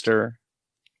hamster.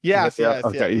 Yes.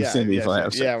 Okay, you've seen the evil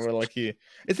hamster. Yeah, we're like, is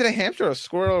it a hamster or a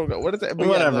squirrel? What is it? But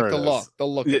whatever. Yeah, like the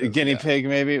look. Guinea pig,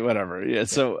 maybe. Whatever. Yeah.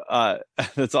 So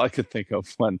that's all I could think of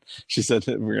when she said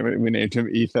that we named him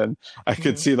Ethan. I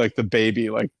could see like the baby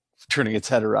like turning its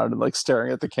head around and like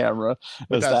staring at the camera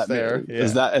as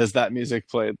that music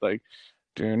played. Like,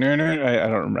 I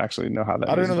don't actually know how that.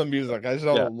 I don't know the music. I just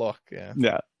know the look.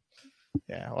 Yeah.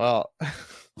 Well,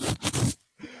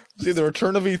 see the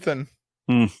return of Ethan.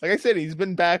 Like I said, he's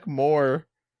been back more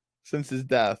since his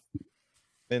death.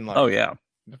 In like,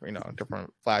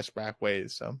 different flashback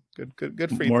ways. So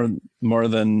good for you. More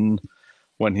than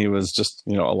when he was just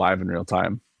alive in real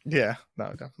time. Yeah,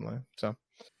 no, definitely. So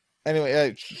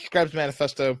anyway, she grabs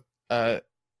manifesto.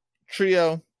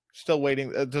 Trio still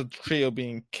waiting. The trio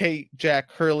being Kate,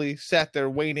 Jack, Hurley, sat there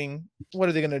waiting. What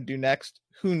are they gonna do next?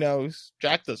 Who knows?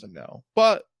 Jack doesn't know.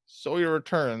 But Sawyer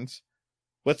returns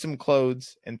with some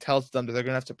clothes and tells them that they're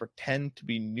gonna have to pretend to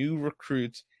be new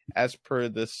recruits as per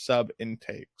the sub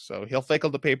intake. So he'll fake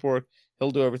all the paperwork.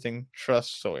 He'll do everything.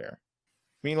 Trust Sawyer.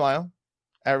 Meanwhile,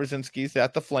 at Rosinski's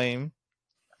at the Flame.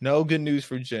 No good news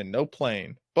for Jin. No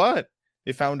plane. But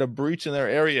they found a breach in their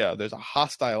area. There's a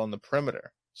hostile on the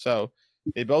perimeter. So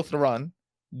they both run.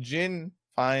 Jin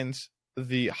finds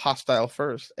the hostile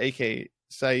first, aka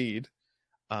Saeed.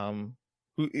 And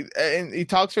he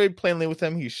talks very plainly with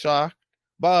him. He's shocked.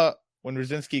 But when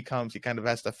Rosinski comes, he kind of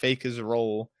has to fake his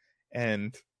role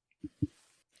and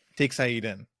take Saeed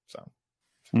in. So,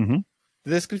 did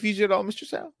this confuse you at all, Mr.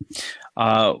 Sal?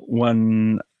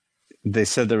 When they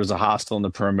said there was a hostile in the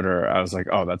perimeter, I was like,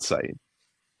 oh, that's Saeed.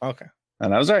 Okay.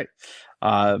 And I was right.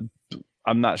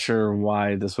 I'm not sure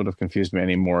why this would have confused me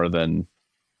any more than...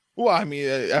 Well, I mean,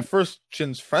 at first,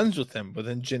 Jin's friends with him, but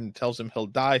then Jin tells him he'll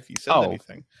die if he says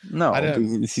anything. No,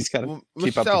 he's got to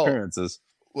keep up appearances.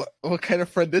 What kind of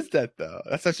friend is that, though?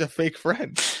 That's such a fake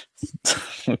friend.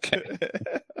 Okay.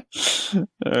 All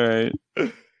right.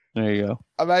 There you go.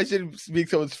 Imagine being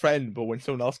someone's friend, but when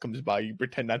someone else comes by, you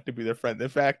pretend not to be their friend. In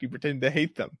fact, you pretend to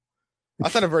hate them.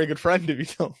 That's not a very good friend if you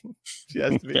don't. She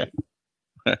has to be.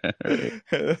 Anyway,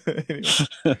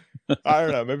 I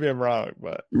don't know. Maybe I'm wrong,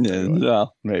 but anyway.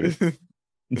 Well, maybe.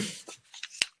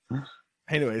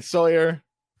 Anyway, Sawyer,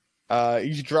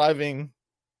 he's driving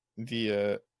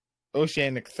the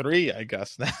Oceanic 3, I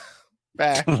guess now,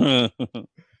 back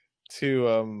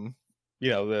to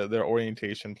their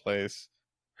orientation place.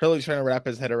 Hurley's trying to wrap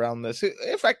his head around this.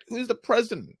 In fact, who's the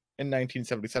president in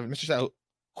 1977? Mr. Sal,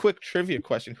 quick trivia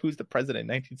question: who's the president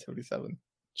in 1977?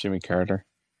 Jimmy Carter.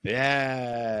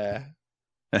 Yeah.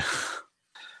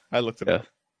 I looked it up.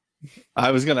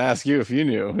 I was going to ask you if you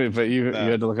knew, but you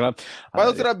had to look it up. I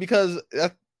looked it up because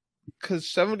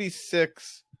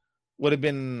 76 would have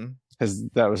been... Because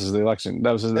that was his election.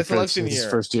 That was his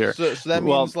first year. So that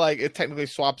means like it technically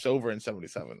swaps over in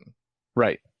 77.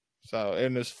 Right. So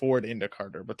it was Ford into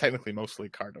Carter, but technically mostly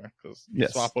Carter because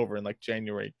swap over in like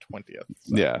January 20th.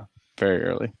 So. Yeah, very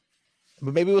early.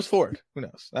 But maybe it was Ford. Who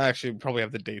knows? I actually probably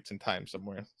have the dates and time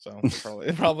somewhere. So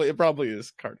it probably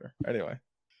is Carter. Anyway.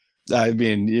 I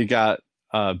mean, you got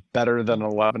better than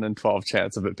 11 and 12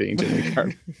 chance of it being Jimmy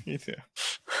Carter. You too.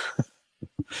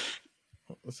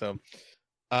 So,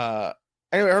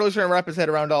 anyway, Hurley's trying to wrap his head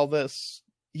around all this.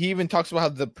 He even talks about how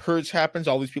the purge happens.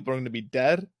 All these people are going to be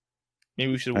dead.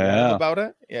 Maybe we should warn them about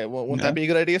it. Yeah, wouldn't that be a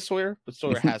good idea, Sawyer? But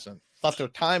Sawyer hasn't. It's not their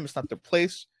time. It's not their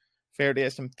place. Faraday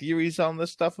has some theories on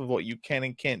this stuff of what you can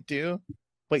and can't do,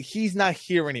 but he's not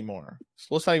here anymore.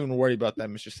 So let's not even worry about that,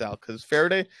 Mr. Sal, because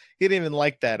Faraday, he didn't even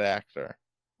like that actor.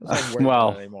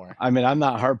 Well, I mean, I'm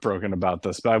not heartbroken about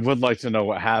this, but I would like to know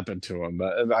what happened to him.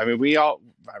 But I mean, the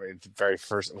very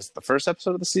first, was it the first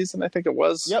episode of the season? I think it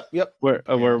was. Yep.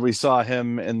 Where we saw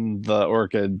him in the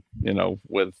Orchid,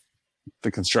 with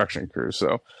the construction crew.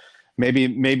 So maybe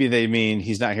they mean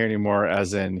he's not here anymore,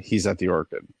 as in he's at the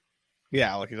Orchid.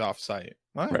 Yeah, like he's off site.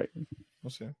 Right.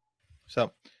 We'll see.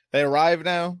 So they arrive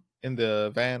now in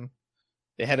the van.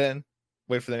 They head in,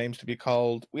 wait for the names to be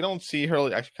called. We don't see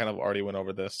Hurley. Actually, kind of already went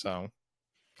over this. So,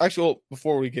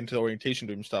 before we get into the orientation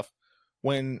room stuff,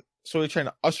 when Sawyer's trying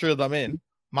to usher them in,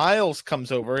 Miles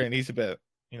comes over and he's a bit,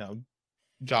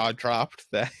 jaw dropped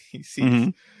that he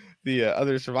sees the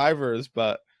other survivors.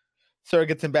 But Sawyer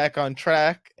gets him back on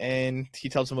track and he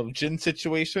tells him of Jin's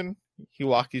situation. He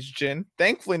walkies Jin.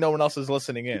 Thankfully, no one else is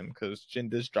listening in because Jin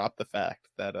does drop the fact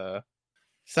that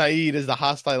Saeed is the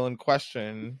hostile in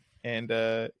question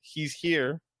and he's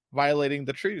here violating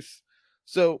the truce.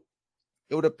 So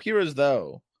it would appear as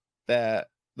though that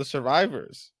the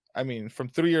survivors, from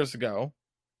 3 years ago,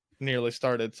 nearly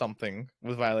started something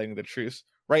with violating the truce.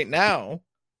 Right now,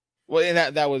 well,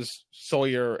 and that was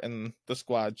Sawyer and the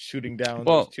squad shooting down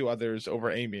those two others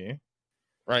over Amy.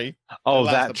 Right? Oh,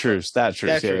 that truce. That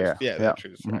truce. Yeah, that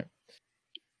truce. Right.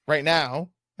 Right now,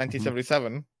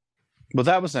 1977. Well,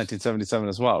 that was 1977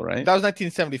 as well, right? That was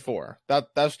 1974. That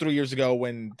was 3 years ago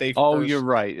when they. Oh, you're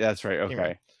right. That's right.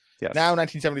 Okay. Yes. Now,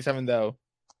 1977, though,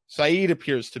 Saeed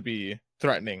appears to be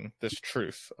threatening this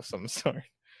truce of some sort,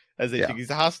 as they think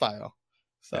he's a hostile.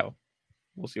 So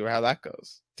we'll see how that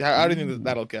goes. How do you think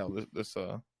that'll go?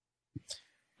 Well,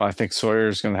 I think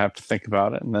Sawyer's going to have to think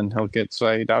about it, and then he'll get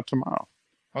Saeed out tomorrow.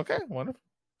 Okay, wonderful.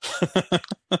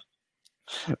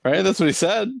 Right? That's what he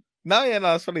said. No,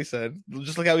 that's what he said.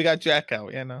 Just like how we got Jack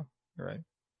out. Yeah, no, you're right.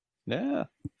 Yeah.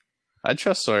 I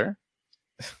trust Sawyer.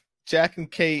 Jack and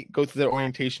Kate go to their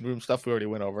orientation room stuff. We already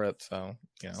went over it, so,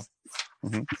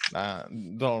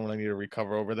 don't really need to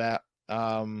recover over that.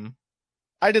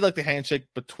 I did like the handshake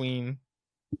between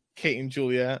Kate and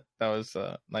Juliet. That was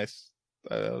nice.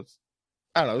 I don't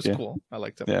know, it was cool. I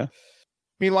liked it. Yeah.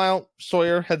 Meanwhile,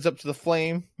 Sawyer heads up to the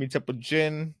flame, meets up with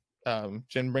Jin.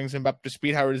 Jin brings him up to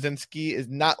speed how Rosinski is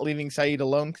not leaving Saeed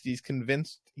alone because he's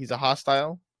convinced he's a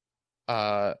hostile.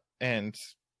 And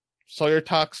Sawyer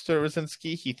talks to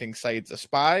Rosinski. He thinks Saeed's a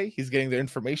spy. He's getting their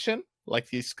information, like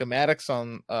these schematics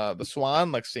on the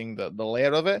Swan, like seeing the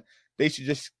layout of it. They should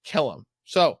just kill him.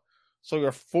 So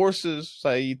Sawyer forces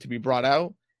Saeed to be brought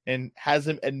out and has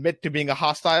him admit to being a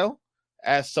hostile,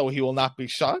 so he will not be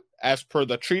shot, as per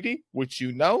the treaty, which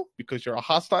you know, because you're a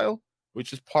hostile,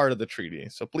 which is part of the treaty.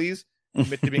 So please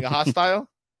admit to being a hostile.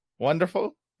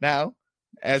 Wonderful. Now,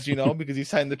 as you know, because you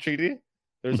signed the treaty,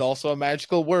 there's also a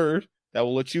magical word that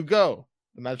will let you go.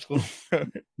 The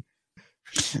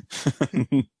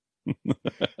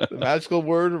magical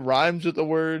word rhymes with the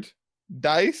word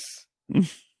dice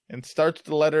and starts with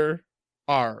the letter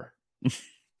R.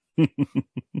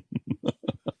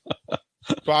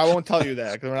 So I won't tell you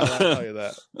that because we're not allowed to tell you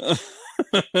that.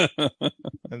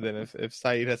 And then if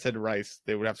Saeed had said rice,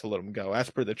 they would have to let him go as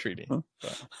per the treaty.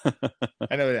 But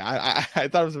I know I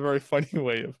thought it was a very funny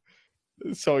way of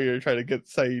Sawyer trying to get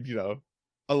Saeed,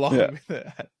 along with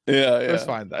that. Yeah, It was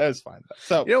fine. It was fine.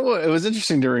 So it was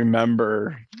interesting to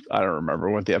remember. I don't remember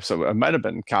what the episode. It might have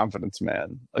been Confidence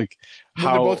Man. Like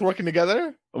how they're both working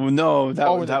together. Oh, no,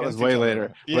 that was way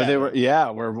later. Yeah. Where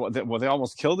they were, they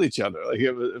almost killed each other. Like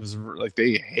it was like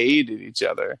they hated each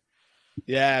other.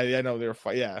 Yeah, no, they were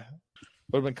fighting. Yeah,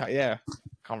 would have been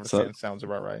Confidence sounds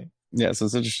about right. Yeah, so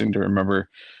it's interesting to remember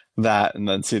that and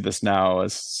then see this now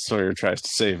as Sawyer tries to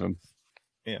save him.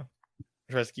 Yeah,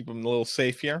 tries to keep him a little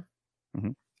safe here.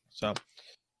 Mm-hmm. So,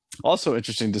 also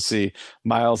interesting to see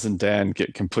Miles and Dan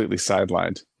get completely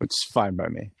sidelined, which is fine by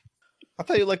me. I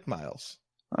thought you liked Miles.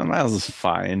 Miles is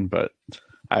fine, but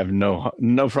I have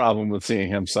no problem with seeing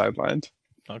him sidelined.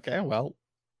 Okay, well,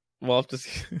 we'll have to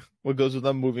see what goes with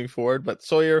them moving forward. But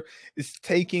Sawyer is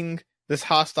taking this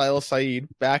hostile Saeed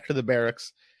back to the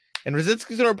barracks, and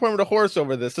Rosinski's going to report him to Horace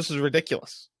over this. This is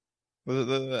ridiculous,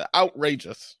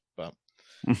 outrageous. But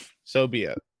so be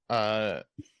it.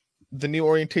 The new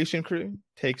orientation crew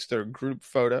takes their group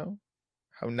photo.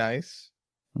 How nice.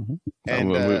 Mm-hmm.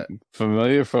 And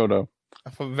familiar photo.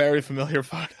 A very familiar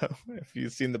photo, if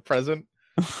you've seen the present.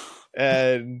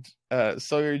 And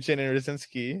Sawyer, Jin, and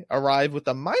Rosinski arrive with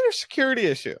a minor security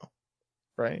issue,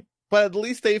 right? But at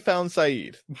least they found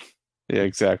Saeed. Yeah,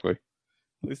 exactly.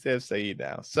 At least they have Saeed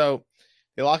now. So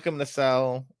they lock him in a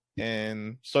cell,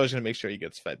 and Sawyer's going to make sure he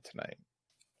gets fed tonight.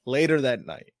 Later that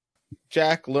night,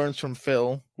 Jack learns from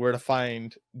Phil where to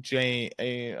find Jim.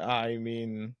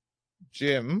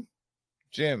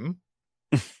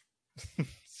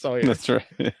 Sawyer. That's right.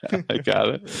 Yeah, I got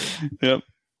it. Yep.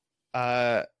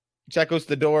 Jack goes to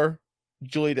the door.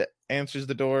 Julie answers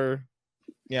the door.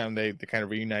 Yeah, and they kind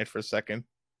of reunite for a second.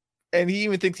 And he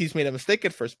even thinks he's made a mistake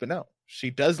at first, but no.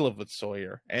 She does live with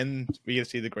Sawyer. And we get to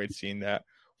see the great scene that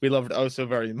we loved oh so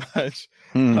very much.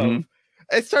 Mm-hmm.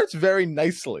 It starts very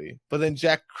nicely, but then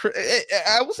Jack,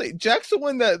 I will say, Jack's the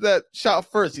one that shot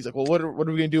first. He's like, well, what are we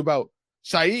going to do about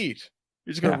Saeed?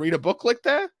 You're just going to read a book like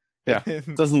that? Yeah.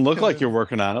 It doesn't look like you're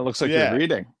working on it. It looks like you're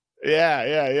reading. Yeah.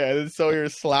 And Sawyer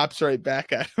slaps right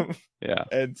back at him. Yeah.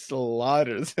 And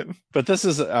slaughters him. But this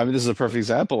is a perfect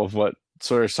example of what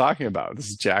Sawyer's talking about. This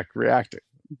is Jack reacting.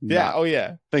 Yeah. Oh,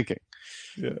 yeah. Thinking.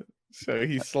 Yeah. So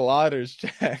he slaughters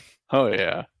Jack. Oh,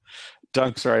 yeah.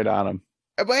 Dunks right on him.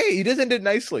 But hey, he does end it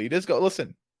nicely. He does go,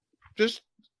 listen, just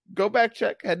go back,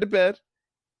 Jack, head to bed,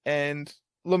 and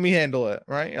let me handle it,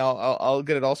 right? I'll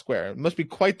get it all square. It must be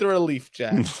quite the relief,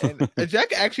 Jack. And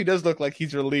Jack actually does look like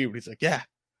he's relieved. He's like, yeah.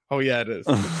 Oh, yeah, it is.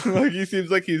 Like he seems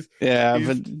like he's... Yeah,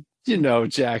 but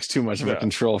Jack's too much of a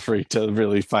control freak to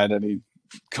really find any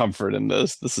comfort in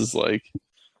this. This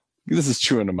is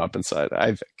chewing him up inside, I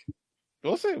think.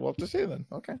 We'll see. We'll have to see then.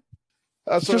 Okay.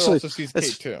 Especially, also sees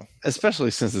Kate too. Especially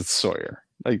since it's Sawyer.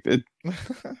 Like it,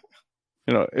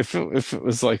 if it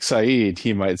was like Saeed,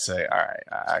 he might say, "All right,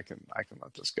 I can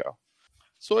let this go."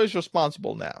 Sawyer's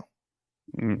responsible now.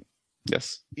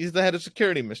 Yes, he's the head of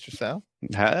security, Mr. Sal.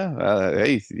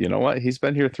 Hey, you know what? He's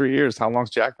been here 3 years. How long's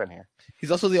Jack been here?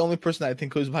 He's also the only person I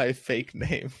think goes by a fake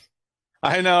name.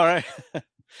 I know, right?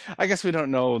 I guess we don't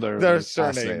know their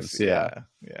surnames. Yeah,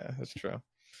 that's true.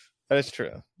 That is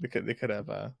true. They could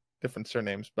have different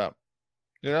surnames, but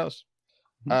who knows?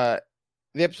 The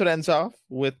episode ends off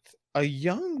with a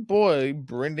young boy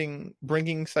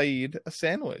bringing Saeed a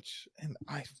sandwich, and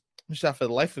I just for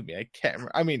the life of me, I can't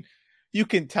remember. I mean, you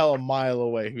can tell a mile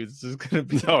away who this is going to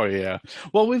be. Oh yeah.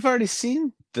 Well, we've already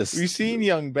seen this. We've seen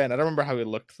young Ben. I don't remember how he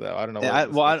looked though. I don't know. Yeah,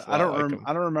 I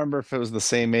don't remember if it was the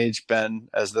same age Ben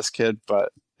as this kid,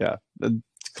 but yeah,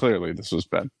 clearly this was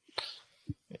Ben.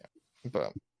 Yeah,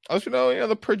 but Also,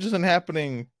 the purge isn't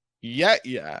happening yet.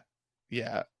 Yeah,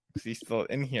 because he's still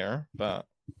in here. But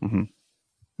Mm-hmm.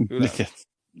 who knows? Yeah,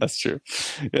 that's true.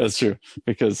 Yeah, that's true.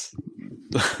 Because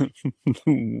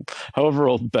however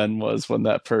old Ben was when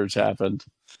that purge happened,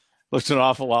 looked an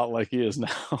awful lot like he is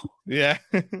now. Yeah.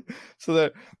 So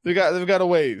they've got a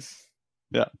ways.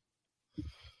 Yeah.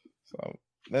 So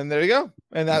then there you go,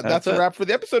 and that's a it. wrap for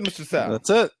the episode, Mr. Sal. That's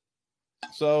it.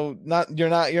 So you're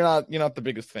not the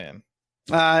biggest fan.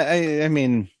 I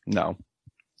mean, no,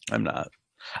 I'm not.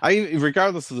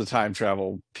 Regardless of the time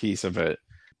travel piece of it,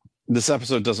 this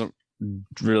episode doesn't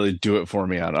really do it for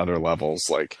me on other levels.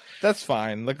 Like, that's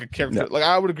fine. Like a character, like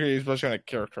I would agree, especially on a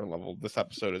character level, this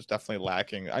episode is definitely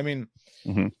lacking. I mean,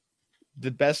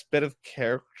 the best bit of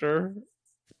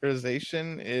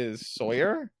characterization is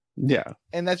Sawyer. Yeah,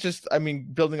 and that's just, I mean,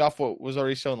 building off what was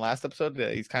already shown last episode.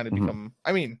 He's kind of become,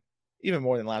 I mean, even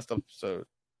more than last episode,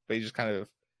 but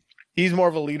he's more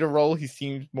of a leader role. He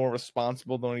seems more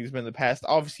responsible than he's been in the past.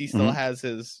 Obviously, he still has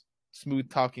his smooth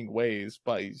talking ways,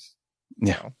 but he's,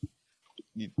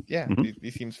 he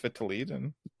seems fit to lead.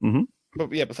 And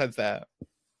but yeah, besides that,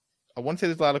 I wouldn't say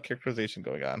there's a lot of characterization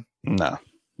going on. No.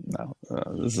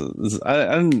 This is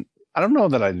I don't know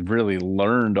that I really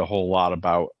learned a whole lot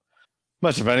about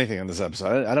much of anything in this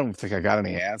episode. I don't think I got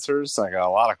any answers. I got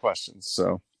a lot of questions.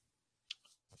 So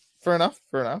fair enough.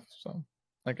 So,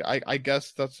 like, I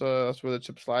guess that's where the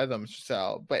chips lie, though, Mr.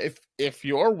 Sal. But if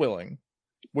you're willing,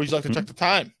 would you like to check the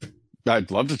time? I'd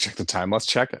love to check the time. Let's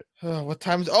check it. What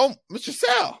time is? Oh, Mr.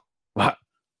 Sal. What?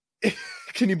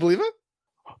 Can you believe it?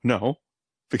 No,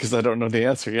 because I don't know the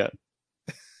answer yet.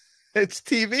 It's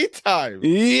TV time.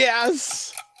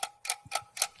 Yes.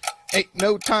 Ain't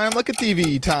no time like a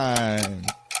TV time.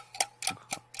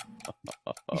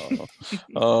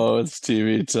 Oh, it's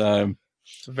TV time.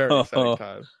 It's a very exciting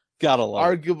time. Gotta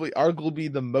love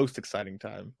arguably the most exciting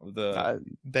time of the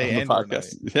day and the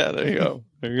podcast. Night. Yeah, there you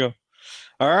go.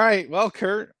 All right. Well,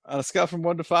 Kurt, on a scale from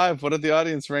 1 to 5, what did the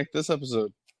audience rank this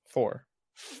episode? 4.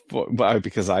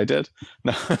 Because I did.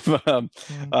 No,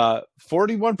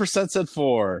 41% said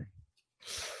 4.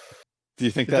 Do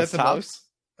you think that's tops?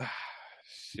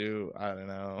 Shoot, I don't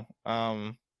know.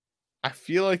 I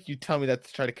feel like you tell me that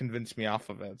to try to convince me off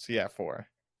of it. So yeah, 4.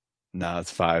 No,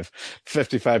 it's 5.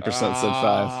 55% said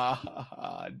 5.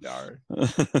 Darn.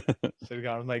 So we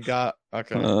got with my gut.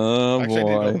 Okay. Oh, actually, boy.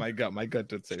 I did go with my gut. My gut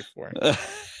did say 4.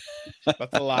 That's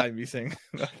a lie, me saying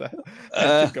that.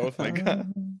 I did go with my gut.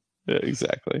 Yeah,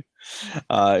 exactly.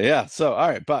 Yeah. So, all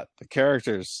right, but the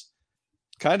characters,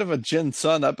 kind of a Jin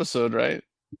Sun episode, right?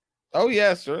 Oh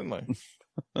yeah, certainly.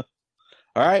 All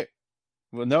right.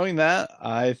 Well, knowing that,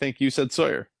 I think you said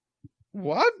Sawyer.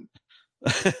 What?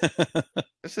 I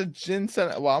said Jin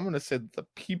said. Well, I'm gonna say the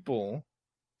people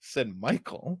said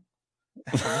Michael.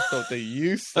 So that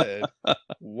you said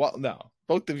what? No,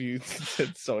 both of you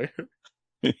said Sawyer.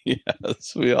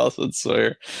 Yes, we all said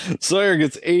Sawyer. Sawyer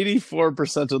gets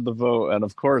 84% of the vote, and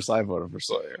of course, I voted for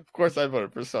Sawyer. Of course, I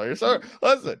voted for Sawyer. So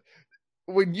listen,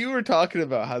 when you were talking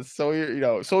about how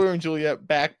Sawyer, Sawyer and Juliet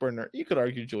back burner, you could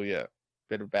argue Juliet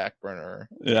bit of back burner.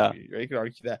 Yeah, you could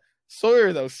argue that.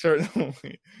 Sawyer, though,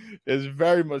 certainly is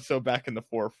very much so back in the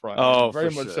forefront. Oh, very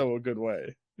much so a good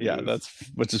way. Yeah,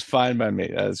 which is fine by me.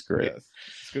 That is great. Yes,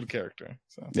 it's a good character.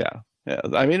 So. Yeah.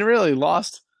 I mean, really,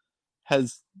 Lost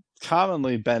has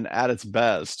commonly been at its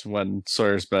best when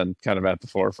Sawyer's been kind of at the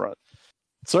forefront.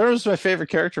 Sawyer was my favorite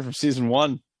character from season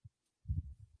 1.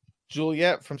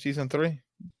 Juliet from season 3.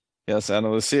 Yes, Ana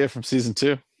Lucia from season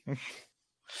 2.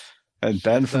 And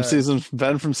Ben from season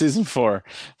 4.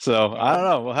 So I don't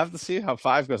know. We'll have to see how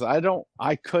 5 goes. I'd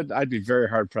be very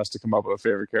hard pressed to come up with a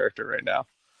favorite character right now.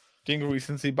 Do you think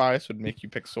recency bias would make you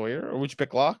pick Sawyer, or would you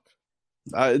pick Locke?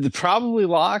 Probably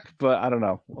Locke, but I don't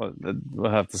know. We'll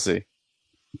have to see.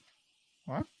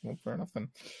 Well, fair enough then.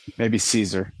 Maybe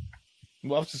Caesar.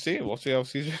 We'll have to see. We'll see how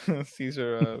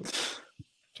Caesar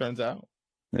turns out.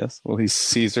 Yes. Will he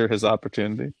Caesar his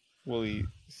opportunity? Will he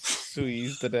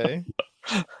seize the day?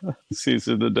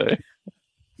 Caesar the day.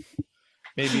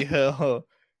 Maybe he'll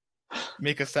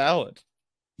make a salad.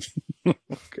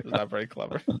 Okay. Not very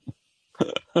clever.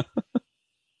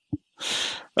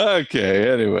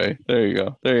 Okay, anyway, there you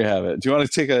go. There you have it. Do you want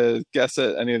to take a guess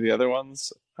at any of the other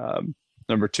ones?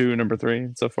 Number 2, number 3,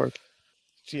 and so forth?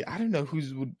 Gee, I don't know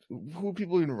who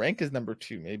people even rank as number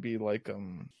 2. Maybe like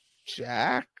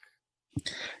Jack?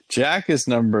 Jack is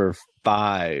number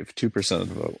 5, 2% of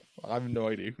the vote. I have no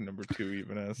idea who number 2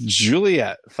 even is.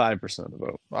 Juliet, 5% of the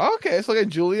vote. Okay, so look at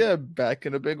Juliet back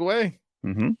in a big way.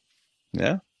 Mm-hmm.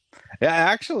 Yeah. Yeah,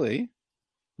 actually,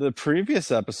 the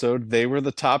previous episode, they were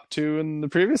the top two in the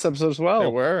previous episode as well. They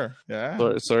were,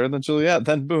 yeah. Sawyer then Juliet,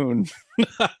 then Boone.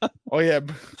 Oh yeah.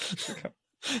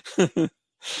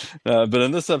 But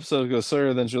in this episode, it goes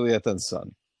Sawyer, then Juliet, then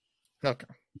Sun. Okay,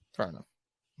 fair enough.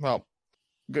 Well,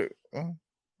 good. Well,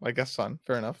 I guess Sun.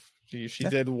 Fair enough. She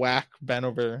did whack Ben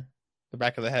over the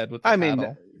back of the head with the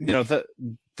paddle.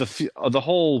 The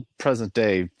whole present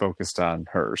day focused on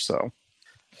her, so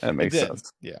that makes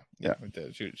sense. Yeah, it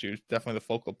did. She was definitely the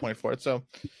focal point for it. So,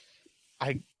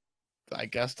 I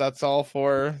guess that's all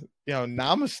for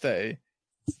Namaste.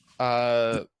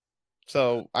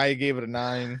 So I gave it a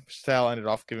 9. Sal ended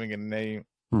off giving it an 8.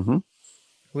 Mm-hmm.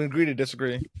 We agree to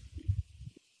disagree.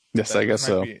 Yes, I guess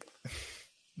so.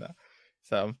 No.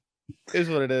 So, here's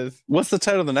what it is. What's the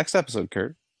title of the next episode,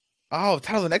 Kurt? Oh,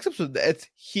 title of the next episode. It's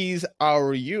He's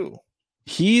Our You.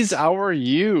 He's Our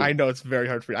You. I know it's very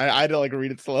hard for me. I had to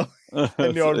read it slow.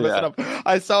 I knew I would mess it up.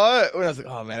 I saw it when I was like,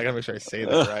 oh man, I gotta make sure I say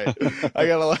that right. I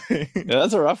gotta yeah,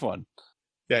 that's a rough one.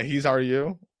 Yeah, He's Our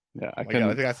You. Yeah, I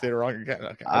think I said it wrong again.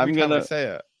 Okay. I'm gonna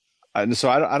say it. So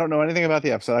I don't know anything about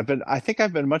the episode. I think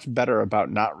I've been much better about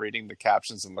not reading the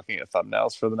captions and looking at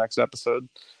thumbnails for the next episode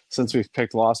since we've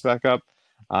picked Lost back up.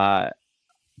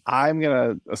 I'm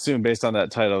gonna assume based on that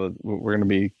title that we're gonna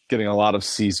be getting a lot of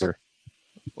Caesar.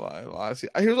 Well,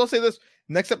 here's what I'll say: this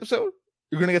next episode,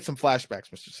 you're gonna get some flashbacks,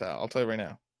 Mr. Sal. I'll tell you right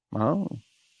now. Oh.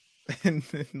 in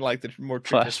the more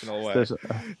traditional way.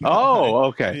 Oh,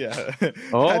 okay. Yeah.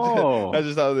 Oh. That's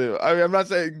just how they do. I'm not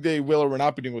saying they will or will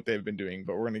not be doing what they've been doing,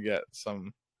 but we're gonna get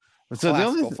some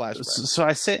flashbacks. So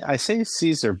I say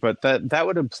Caesar, but that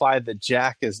would imply that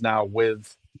Jack is now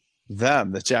with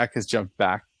them. That Jack has jumped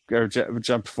back or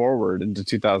jumped forward into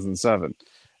 2007.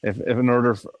 If in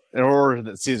order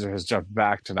that Caesar has jumped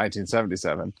back to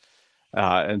 1977,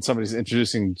 and somebody's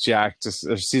introducing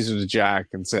Caesar to Jack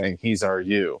and saying he's our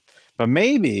you, but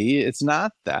maybe it's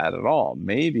not that at all.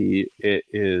 Maybe it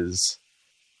is.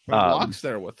 Locke's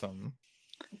there with them.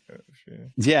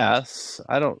 Yes,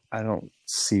 I don't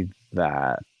see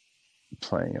that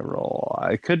playing a role.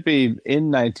 It could be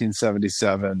in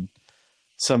 1977.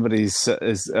 Somebody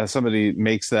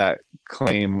makes that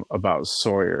claim about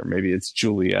Sawyer. Maybe it's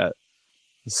Juliet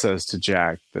says to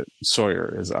Jack that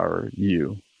Sawyer is our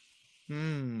you.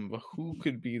 But who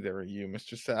could be there? You,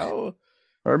 Mr. Sal?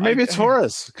 Or maybe it's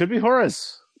Horace. Could be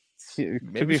Horace.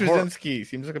 Maybe Straczynski.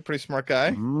 Seems like a pretty smart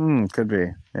guy. Could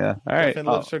be. Yeah. All right. Finn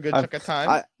lives for a good chunk of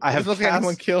time. I have like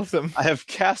anyone kills him. I have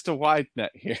cast a wide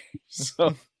net here.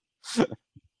 So,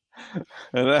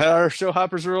 and our show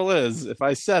hoppers rule is, if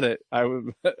I said it, I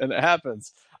would, and it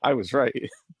happens, I was right.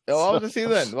 We'll have to see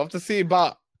then. We'll have to see.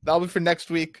 But that'll be for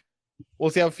next week.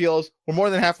 We'll see how it feels. We're more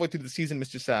than halfway through the season,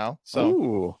 Mr. Sal. So.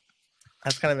 Ooh.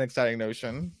 That's kind of an exciting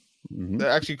notion. Mm-hmm. They're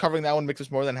actually covering that one makes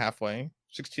us more than halfway.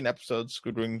 16 episodes.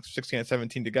 We're doing 16 and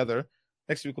 17 together.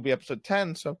 Next week will be episode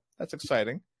 10, so that's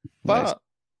exciting. But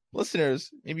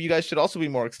listeners, maybe you guys should also be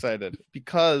more excited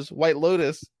because White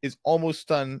Lotus is almost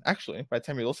done. Actually, by the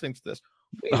time you're listening to this,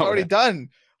 we've already done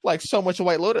so much of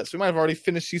White Lotus. We might have already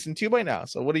finished season 2 by now.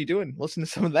 So what are you doing? Listen to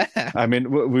some of that. I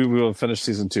mean, we will finish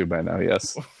season 2 by now.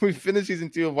 Yes, we finished season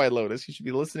 2 of White Lotus. You should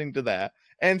be listening to that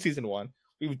and season 1.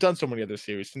 We've done so many other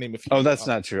series to name a few. Oh, that's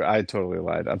not true. I totally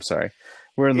lied. I'm sorry.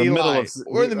 We're in the middle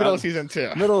of season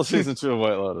 2. Middle of season 2 of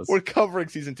White Lotus. We're covering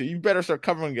season 2. You better start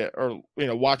covering it or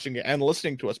watching it and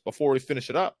listening to us before we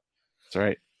finish it up. That's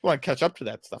right. We want to catch up to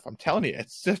that stuff. I'm telling you,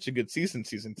 it's such a good season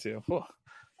 2.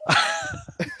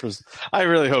 I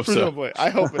really hope so.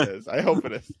 I hope it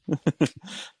is.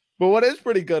 But what is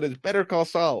pretty good is Better Call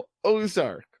Saul,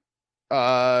 Ozark,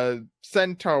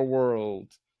 Centaur World,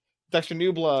 Dexter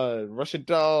New Blood, Russian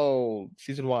Doll,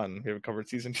 season 1. We haven't covered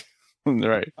season 2.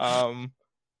 Right.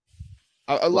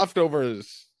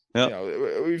 Leftovers.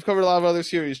 Yep. We've covered a lot of other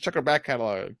series. Check our back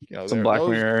catalog. Some Black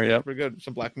Mirror. Yeah, pretty good.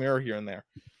 Some Black Mirror here and there.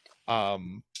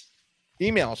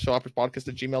 Email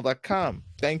showhopperspodcast@gmail.com.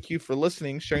 Thank you for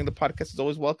listening. Sharing the podcast is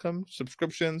always welcome.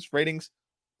 Subscriptions, ratings.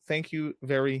 Thank you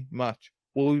very much.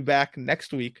 We'll be back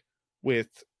next week with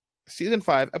season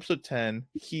 5, episode 10.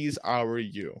 He's Our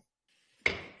You.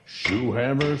 Shoe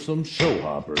hammer some show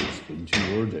hoppers into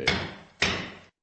your day.